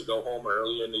wanted to go home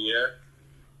earlier in the year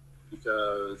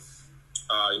because,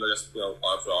 just for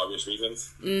obvious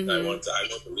reasons. I wanted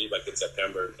to leave like in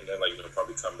September and then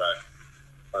probably come back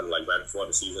on right before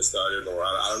the season started, or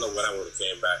I don't know when I would have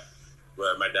came back.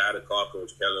 But my dad had called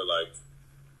Coach Keller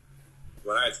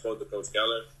when I spoke to Coach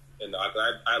Keller. And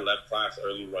I left class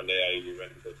early one day. I even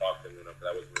went to go talk to him, because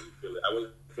I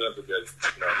wasn't feeling so good,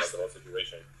 about the whole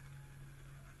situation.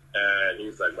 And he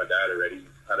was like, my dad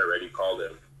had already called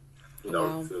him, you know,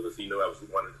 Wow. because he knew I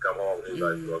wanted to come home. And he's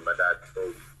like, well, my dad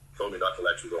told me not to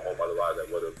let you go home, otherwise I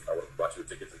would have bought you a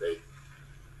ticket today.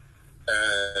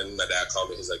 And my dad called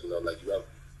me. He's like, you know, like you have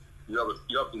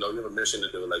a mission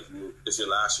to do. Like, it's your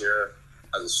last year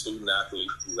as a student athlete.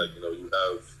 He's like, you know, you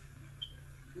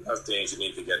have things you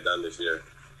need to get done this year.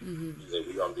 He's like,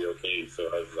 we're gonna be okay. So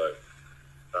I was like,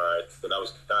 all right. So that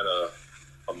was kind of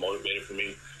a motivator for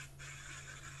me.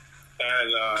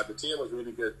 And the team was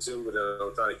really good too, but they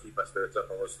were trying to keep our spirits up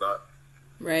and what's not.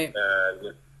 Right.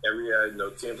 And every year, you know,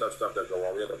 teams have stuff that go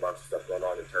on. We had a bunch of stuff going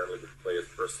on internally with the players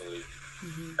personally.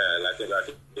 And I think our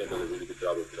team did a really good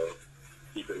job of, you know,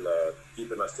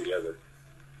 keeping us together.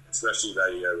 Especially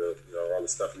that year, you know, all the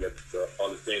stuff we had, all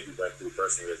the things we went through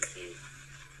personally as a team.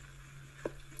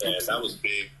 And that was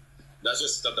big. That's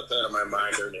just stuff that played on my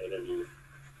mind during the interview.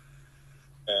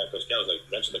 And Coach Ken was like,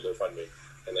 mention the GoFundMe.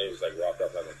 And then he was like, walked up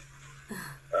and I'm like,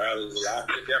 all right, it was the last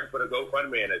thing ever put a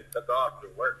GoFundMe and it took off.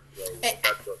 It worked. So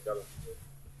that's what Ken was doing.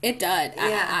 It did.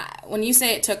 Yeah. When you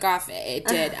say it took off, it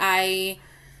did.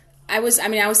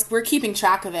 We're keeping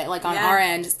track of it, like on our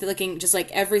end, just looking, just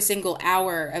like every single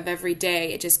hour of every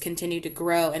day, it just continued to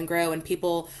grow, and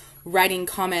people writing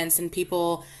comments, and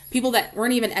people that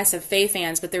weren't even SFA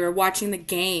fans, but they were watching the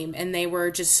game, and they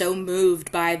were just so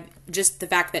moved by just the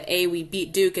fact that A, we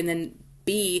beat Duke, and then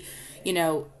B, you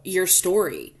know, your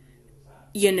story,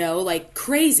 you know, like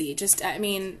crazy. Just, I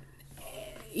mean,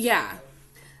 yeah.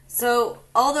 So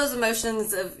all those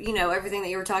emotions of, you know, everything that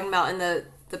you were talking about in the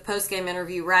post-game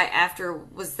interview right after,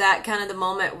 was that kind of the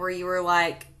moment where you were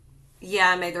like,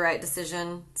 yeah, I made the right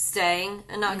decision staying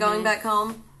and not going back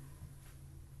home?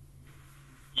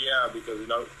 Yeah, because, you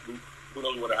know, who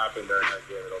knows what would have happened during that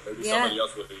game. You know, maybe somebody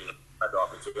else would have, you know, had the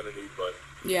opportunity, but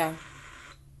Yeah.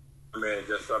 I mean,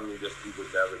 just something you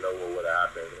would never know what would have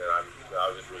happened. And I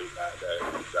was just really glad that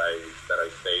I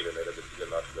stayed and made a decision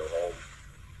not to go home.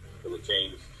 It would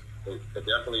change. It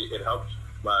definitely helped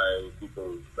my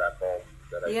people back home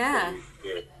that I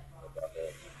did back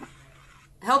home.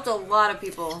 Helped a lot of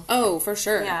people. Oh, for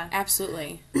sure. Yeah.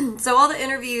 Absolutely. So all the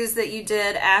interviews that you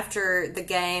did after the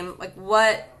game, like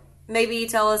what, maybe you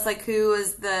tell us like who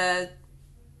was the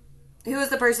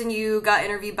person you got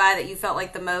interviewed by that you felt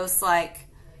like the most like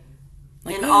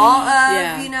in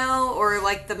awe of, you know, or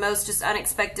like the most just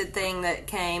unexpected thing that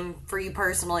came for you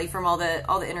personally from all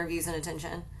the interviews and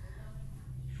attention?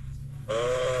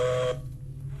 I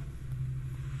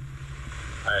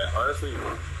honestly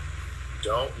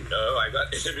don't know. I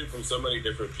got interviewed from so many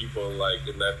different people. Like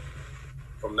in that,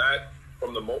 from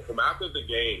after the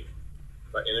game,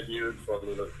 I interviewed from,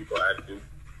 you know, the people at Duke,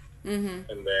 and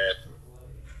then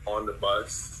on the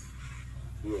bus,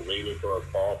 we were waiting for a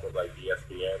call from like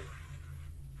ESPN,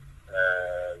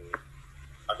 and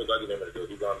I forgot the name of the dude.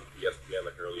 He's on ESPN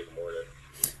like early in the morning.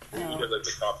 He does like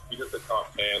the top 10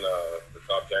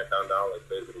 countdown, like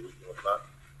days of the week and whatnot.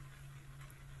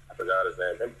 I forgot his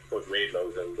name. Maybe Coach Wade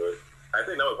knows him, but I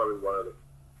think that was probably one of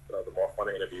the more fun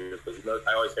interviews because, you know,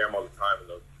 I always hear him all the time, you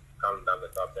know, counting down the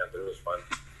top 10. But it was fun.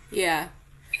 Yeah,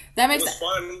 that makes it was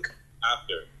fun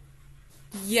after.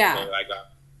 Yeah, and I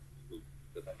got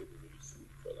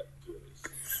for like 2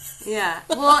 days. Yeah.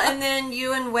 Well, and then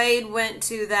you and Wade went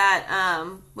to that.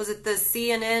 Was it the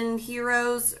CNN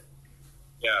Heroes?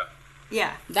 Yeah.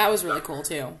 Yeah. that was really cool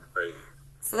too. Crazy.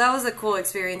 So that was a cool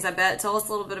experience, I bet. Tell us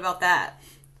a little bit about that.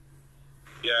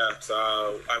 Yeah,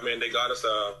 so I mean, they got us in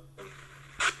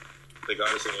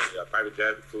a private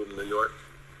jet, flew to New York.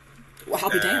 Well, I'll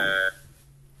be damned.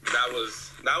 That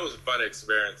was a fun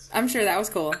experience. I'm sure that was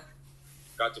cool.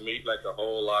 Got to meet like a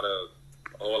whole lot of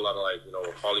like, you know,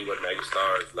 Hollywood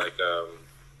megastars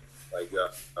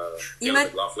You Caleb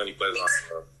McLaughlin. He plays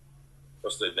on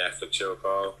what's the Netflix show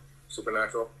called?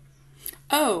 Supernatural.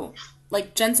 Oh,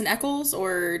 like Jensen Ackles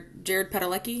or Jared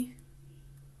Padalecki?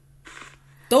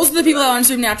 Those are the people that are on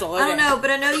Supernatural. Okay. I don't know, but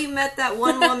I know you met that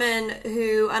one woman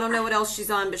who, I don't know what else she's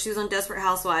on, but she was on Desperate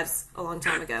Housewives a long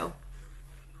time ago.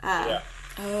 Yeah.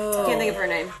 Oh. I can't think of her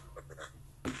name.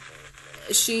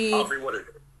 She... Alfre Woodard.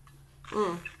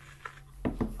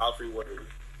 Alfre Woodard.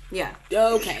 Yeah.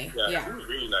 Okay. Yeah, she was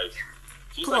really nice.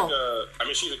 She's Cool.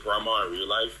 like she's a grandma in real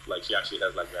life. Like, she actually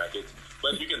has, like, grandkids.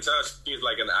 But you can tell she's,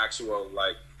 like, an actual,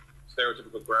 like,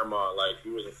 stereotypical grandma. Like,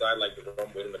 we was inside, like, the room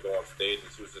waiting to go on stage,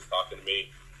 and she was just talking to me.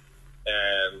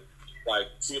 And, like,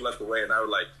 she left away, and I would,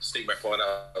 like, stick my phone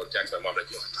out. I would text my mom, like,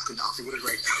 yo, I'm talking to Alfre Woodard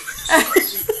right now.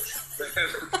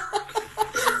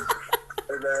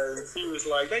 And then she was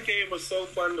like, that game was so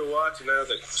fun to watch. And I was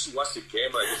like, oh, she watched the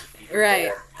game. Like,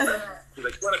 Right. She's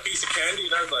like, you want a piece of candy?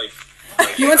 And I was like,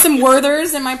 You want some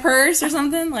Werthers in my purse or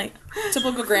something? Like,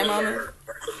 typical grandma.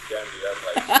 some candy. I'm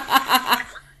like,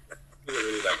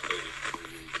 really like candy.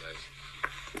 Really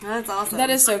nice. That's awesome. That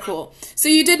is so cool. So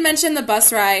you did mention the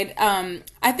bus ride.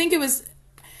 I think it was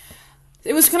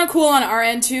kind of cool on our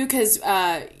end too, because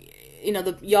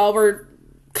y'all were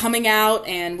coming out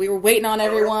and we were waiting on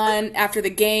everyone after the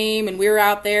game, and we were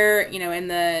out there, in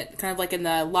the kind of like in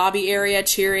the lobby area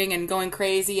cheering and going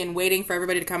crazy and waiting for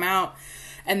everybody to come out.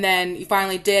 And then you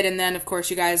finally did, and then of course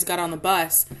you guys got on the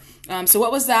bus. So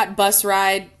what was that bus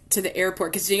ride to the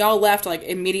airport? Because y'all left like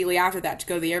immediately after that to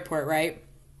go to the airport, right?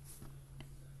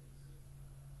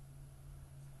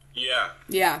 Yeah.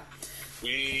 Yeah.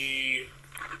 We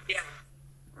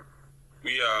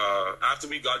after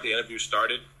we got the interview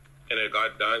started and it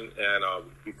got done, and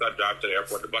we got driving to the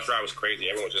airport. The bus ride was crazy.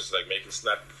 Everyone was just like making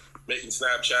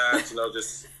Snapchats,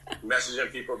 just messaging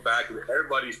people back.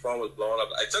 Everybody's phone was blowing up.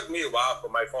 It took me a while for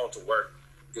my phone to work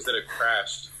because then it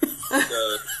crashed.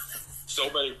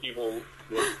 So many people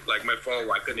were like, my phone,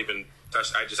 I couldn't even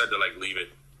touch. I just had to like leave it.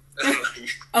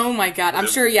 Oh my God. I'm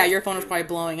sure, yeah, your phone was probably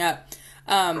blowing up.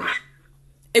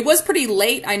 It was pretty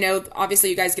late, I know, obviously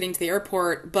you guys getting to the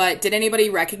airport, but did anybody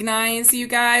recognize you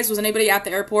guys? Was anybody at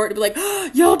the airport to be like,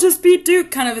 oh, y'all just beat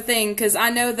Duke, kind of a thing? Because I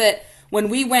know that when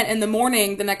we went in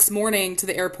the next morning to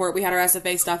the airport, we had our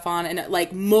SFA stuff on, and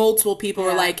like multiple people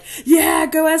were like, yeah,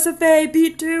 go SFA,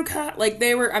 beat Duke. Huh? Like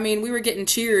we were getting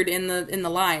cheered in the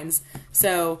lines.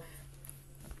 So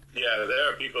yeah, there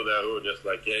are people there who were just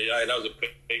like, yeah, that was a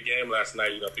big game last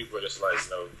night. People were just like,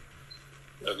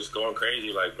 just going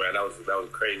crazy. Like, man, that was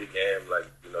a crazy game. Like,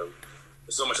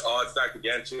 there's so much odds stacked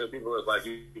against you. People were like,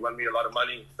 you won me a lot of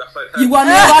money, stuff like that. You won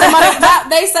me a lot of money.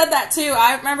 They said that too.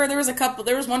 I remember there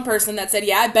was one person that said,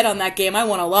 yeah, I bet on that game. I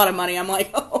won a lot of money. I'm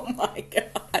like, oh my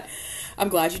God. I'm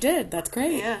glad you did. That's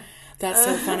great. Yeah. That's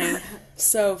so funny.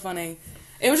 So funny.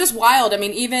 It was just wild. I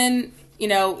mean,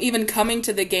 even coming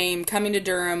to the game, coming to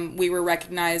Durham, we were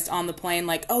recognized on the plane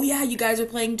like, oh yeah, you guys are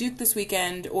playing Duke this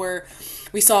weekend, or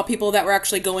we saw people that were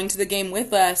actually going to the game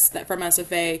with us from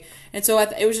SFA, and so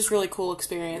it was just really cool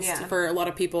experience for a lot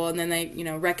of people. And then they,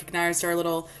 recognized our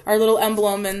little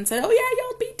emblem and said, "Oh yeah,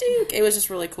 y'all beat Duke." It was just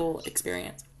really cool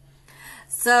experience.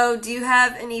 So, do you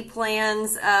have any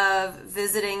plans of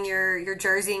visiting your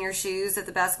jersey and your shoes at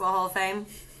the Basketball Hall of Fame?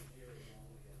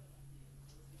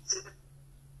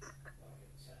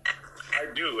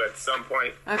 I do at some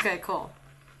point. Okay, cool.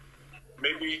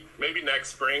 Maybe next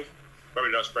spring.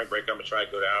 Probably not spring break. I'm gonna try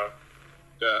to go down.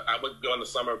 I would go in the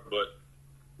summer, but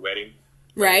wedding,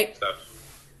 right?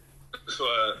 Stuff. So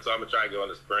I'm gonna try to go in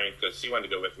the spring because she wanted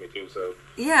to go with me too. So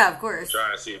yeah, of course. Try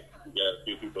and see if we can get a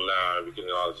few people down. We can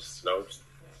all just go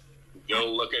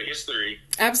look at history.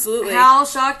 Absolutely. How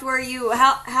shocked were you?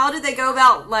 How did they go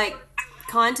about like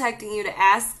contacting you to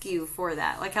ask you for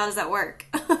that? Like, how does that work?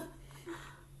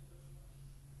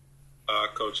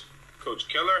 Coach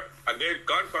Keller, they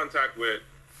got in contact with.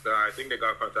 I think they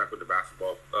got in contact with the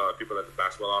basketball people at the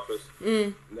basketball office.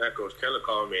 And then Coach Keller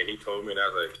called me and he told me, and I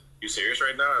was like, "You serious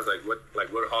right now?" I was like, "What?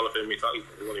 Like, what Hall of Fame are you talking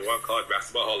about? There's only one college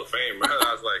basketball Hall of Fame."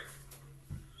 I was like,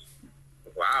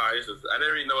 "Wow!" I didn't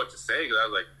really know what to say because I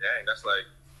was like, "Dang, that's like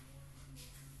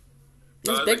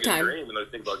that's big time." Dream. And I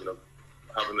think about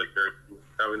having the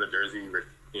jersey,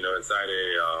 inside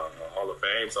a Hall of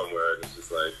Fame somewhere. It's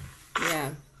just like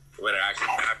when it actually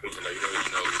happens, you don't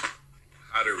even know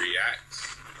how to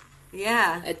react.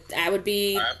 Yeah. I would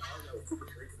be... I was super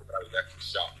grateful, but I was actually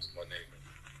shocked one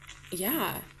day.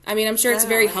 Yeah. I mean, I'm sure it's a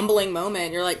very humbling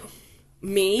moment. You're like,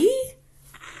 me?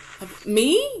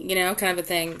 Me? Kind of a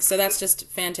thing. So that's just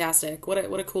fantastic. What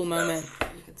a cool moment.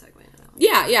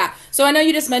 Yeah. So I know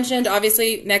you just mentioned,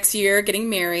 obviously, next year getting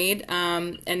married,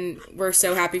 and we're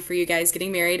so happy for you guys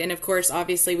getting married. And, of course,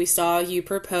 obviously, we saw you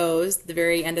propose at the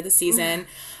very end of the season.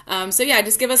 So, yeah,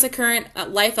 just give us a current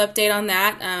life update on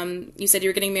that. You said you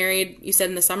were getting married, you said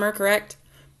in the summer, correct?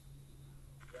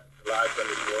 July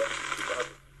 24th.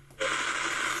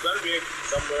 It's going to be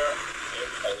somewhere in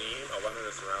Colleen or one of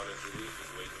the surrounding cities,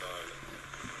 just waiting on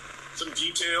some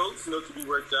details, to be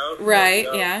worked out. Right,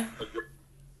 yeah.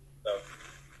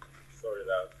 Sorted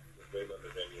out. Just waiting on the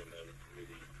venue and then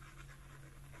really...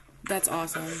 That's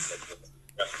awesome.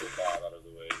 That's the thought out of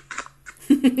the way.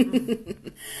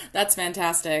 That's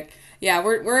fantastic. Yeah,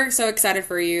 we're so excited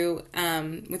for you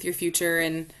with your future,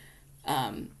 and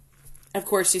of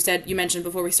course you mentioned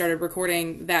before we started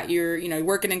recording that you're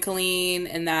working in Killeen,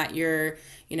 and that you're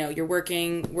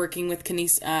working with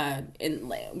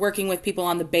working with people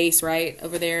on the base, right,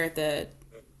 over there at the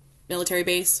military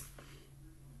base.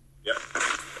 Yep.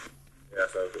 Yeah,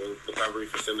 so the recovery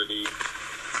facility,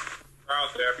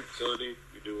 cryotherapy facility.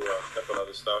 We do a couple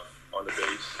other stuff on the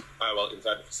base,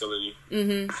 inside the facility.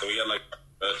 Mm-hmm. So we got like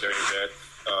military beds.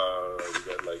 We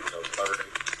got like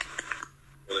covering,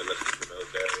 really listening to the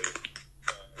military.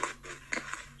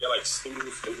 Yeah, like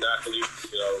student athletes.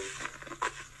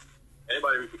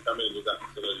 Anybody who could come in and use that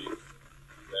facility,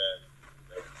 then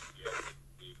yeah,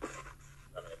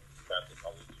 kind of pass the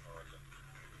college on.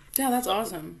 Yeah, that's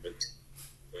awesome.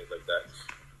 Things like that.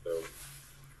 So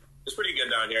it's pretty good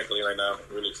down here in Killeen right now.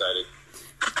 I'm really excited.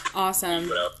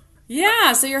 Awesome.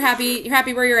 Yeah, so you're happy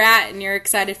where you're at, and you're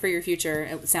excited for your future.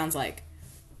 It sounds like.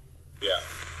 Yeah.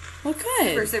 Well, good.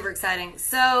 Super, super exciting.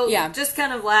 So, Yeah. just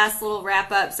kind of last little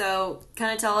wrap up. So,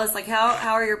 kind of tell us, like,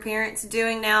 how are your parents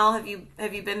doing now? Have you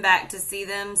been back to see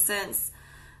them since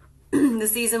the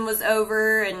season was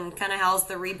over, and kind of how's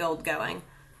the rebuild going?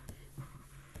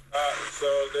 So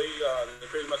they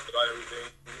pretty much got everything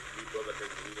rebuilt that they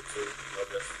needed to.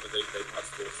 They not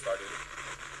still starting.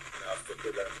 Still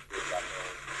put that school back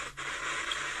home.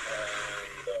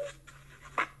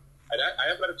 And I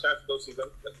haven't had a chance to go see them.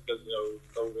 That's because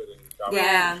COVID and job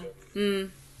Yeah.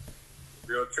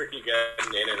 Real tricky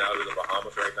getting in and out of the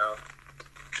Bahamas right now.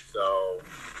 So,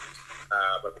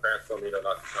 but parents told me not to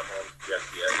come home just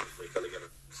yet until they get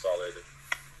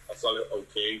a solid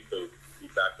okay to be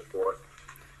back and forth.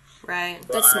 Right.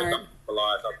 So That's I smart.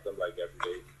 talk to them like every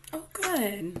day. Oh,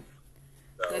 good.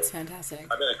 So That's fantastic.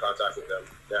 I've been in contact with them.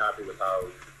 They're happy with how,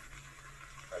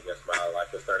 I guess, my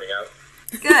life is turning out.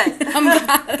 Good.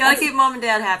 Gotta keep mom and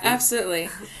dad happy. Absolutely.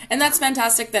 And that's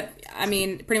fantastic that, I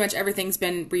mean, pretty much everything's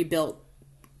been rebuilt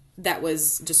that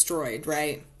was destroyed,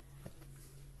 right?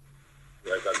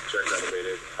 Yeah, I got the church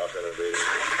renovated, house renovated.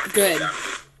 Good.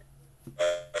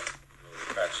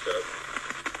 Patched up.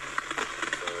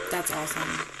 That's awesome.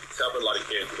 It's helping a lot of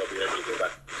kids to be able to go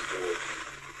back to school.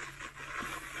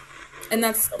 And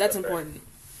that's important.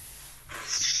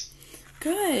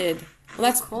 Good.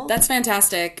 Well, Cool. that's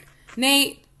fantastic.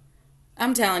 Nate,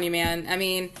 I'm telling you, man. I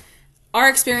mean, our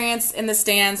experience in the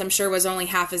stands, I'm sure, was only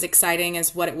half as exciting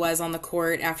as what it was on the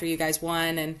court after you guys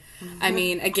won. And I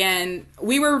mean, again,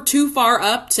 we were too far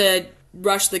up to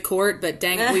rush the court, but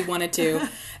dang it, we wanted to.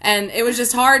 And it was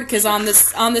just hard because on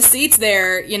the seats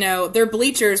there, they're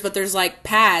bleachers, but there's like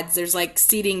pads. There's like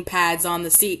seating pads on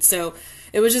the seats. So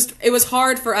it was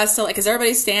hard for us to, like, because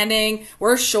everybody's standing,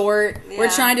 we're short, we're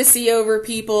trying to see over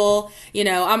people,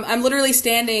 I'm literally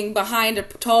standing behind a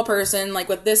tall person, like,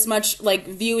 with this much, like,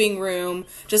 viewing room,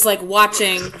 just, like,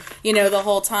 watching, the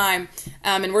whole time,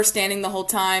 and we're standing the whole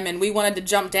time, and we wanted to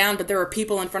jump down, but there were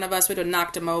people in front of us, we would have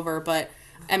knocked them over, but,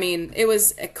 I mean, it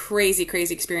was a crazy,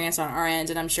 crazy experience on our end,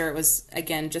 and I'm sure it was,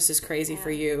 again, just as crazy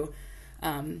for you,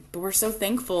 but we're so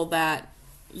thankful that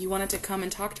you wanted to come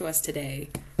and talk to us today.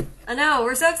 I know.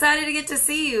 We're so excited to get to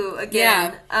see you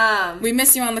again. Yeah. We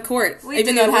miss you on the court.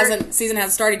 Even though season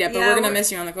hasn't started yet, but we're going to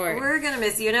miss you on the court. We're going to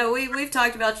miss you. We've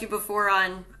talked about you before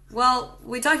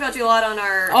we talked about you a lot on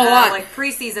our like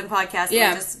preseason podcast we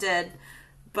just did.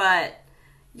 But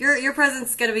your presence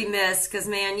is going to be missed because,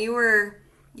 man, you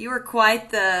were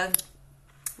quite the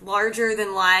larger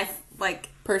than life, like,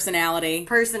 personality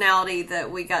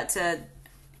that we got to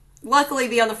luckily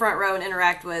be on the front row and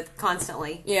interact with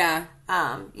constantly. Yeah.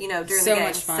 During the So game.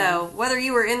 much fun. So whether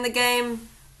you were in the game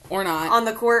or not, on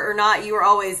the court or not, you were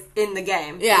always in the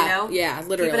game. Yeah. Yeah,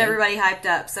 literally. Keeping everybody hyped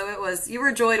up. So you were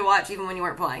a joy to watch even when you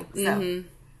weren't playing. So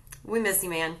we miss you,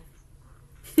 man.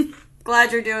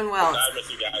 Glad you're doing well. I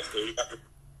miss you guys too. You have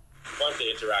fun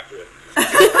to interact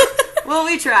with. Well,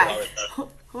 we try.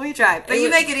 We try. But you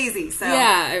make it easy. So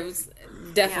yeah, it was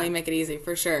definitely make it easy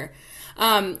for sure.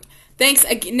 Thanks,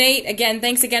 Nate. Again,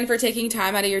 thanks again for taking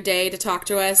time out of your day to talk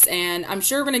to us. And I'm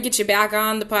sure we're going to get you back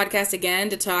on the podcast again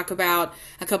to talk about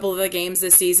a couple of the games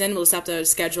this season. We'll just have to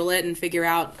schedule it and figure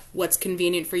out what's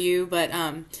convenient for you. But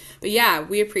yeah,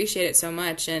 we appreciate it so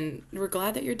much. And we're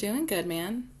glad that you're doing good,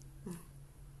 man.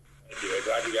 Thank you. I'm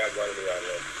glad you guys wanted me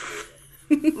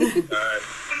on here.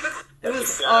 it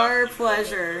was our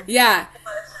pleasure. Yeah.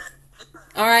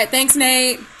 All right. Thanks,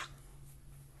 Nate. All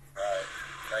right.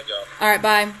 Thank y'all. All right.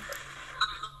 Bye.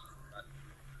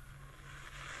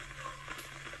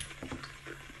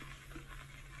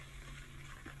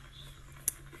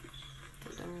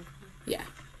 Yeah.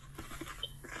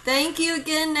 Thank you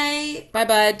again, Nate. Bye,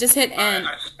 bud. Just hit end.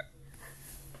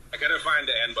 I gotta find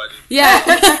the end button. Yeah,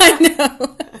 I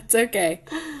know. It's okay.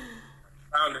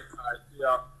 Found it. All right. See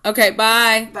y'all. Okay,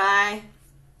 bye. Bye.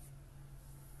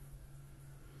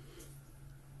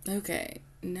 Okay,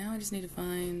 now I just need to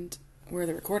find where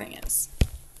the recording is.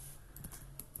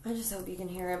 I just hope you can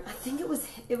hear him. I think it was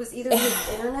either his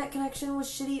internet connection was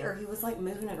shitty or he was like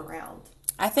moving it around.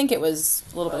 I think it was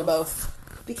a little bit of both.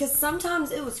 Because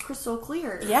sometimes it was crystal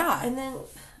clear. Yeah. And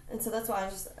so that's why I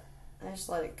just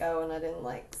let it go and I didn't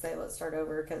like say let's start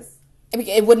over because I mean,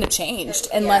 it wouldn't have changed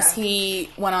unless yeah. he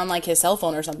went on like his cell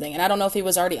phone or something. And I don't know if he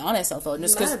was already on his cell phone,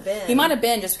 just because he might have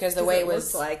been, just because the way it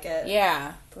was like it.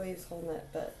 Yeah, The way he was holding it,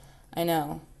 but I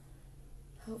know.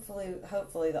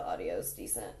 Hopefully the audio's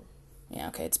decent. Yeah,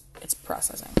 okay, it's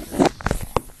processing. Okay.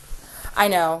 I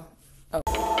know.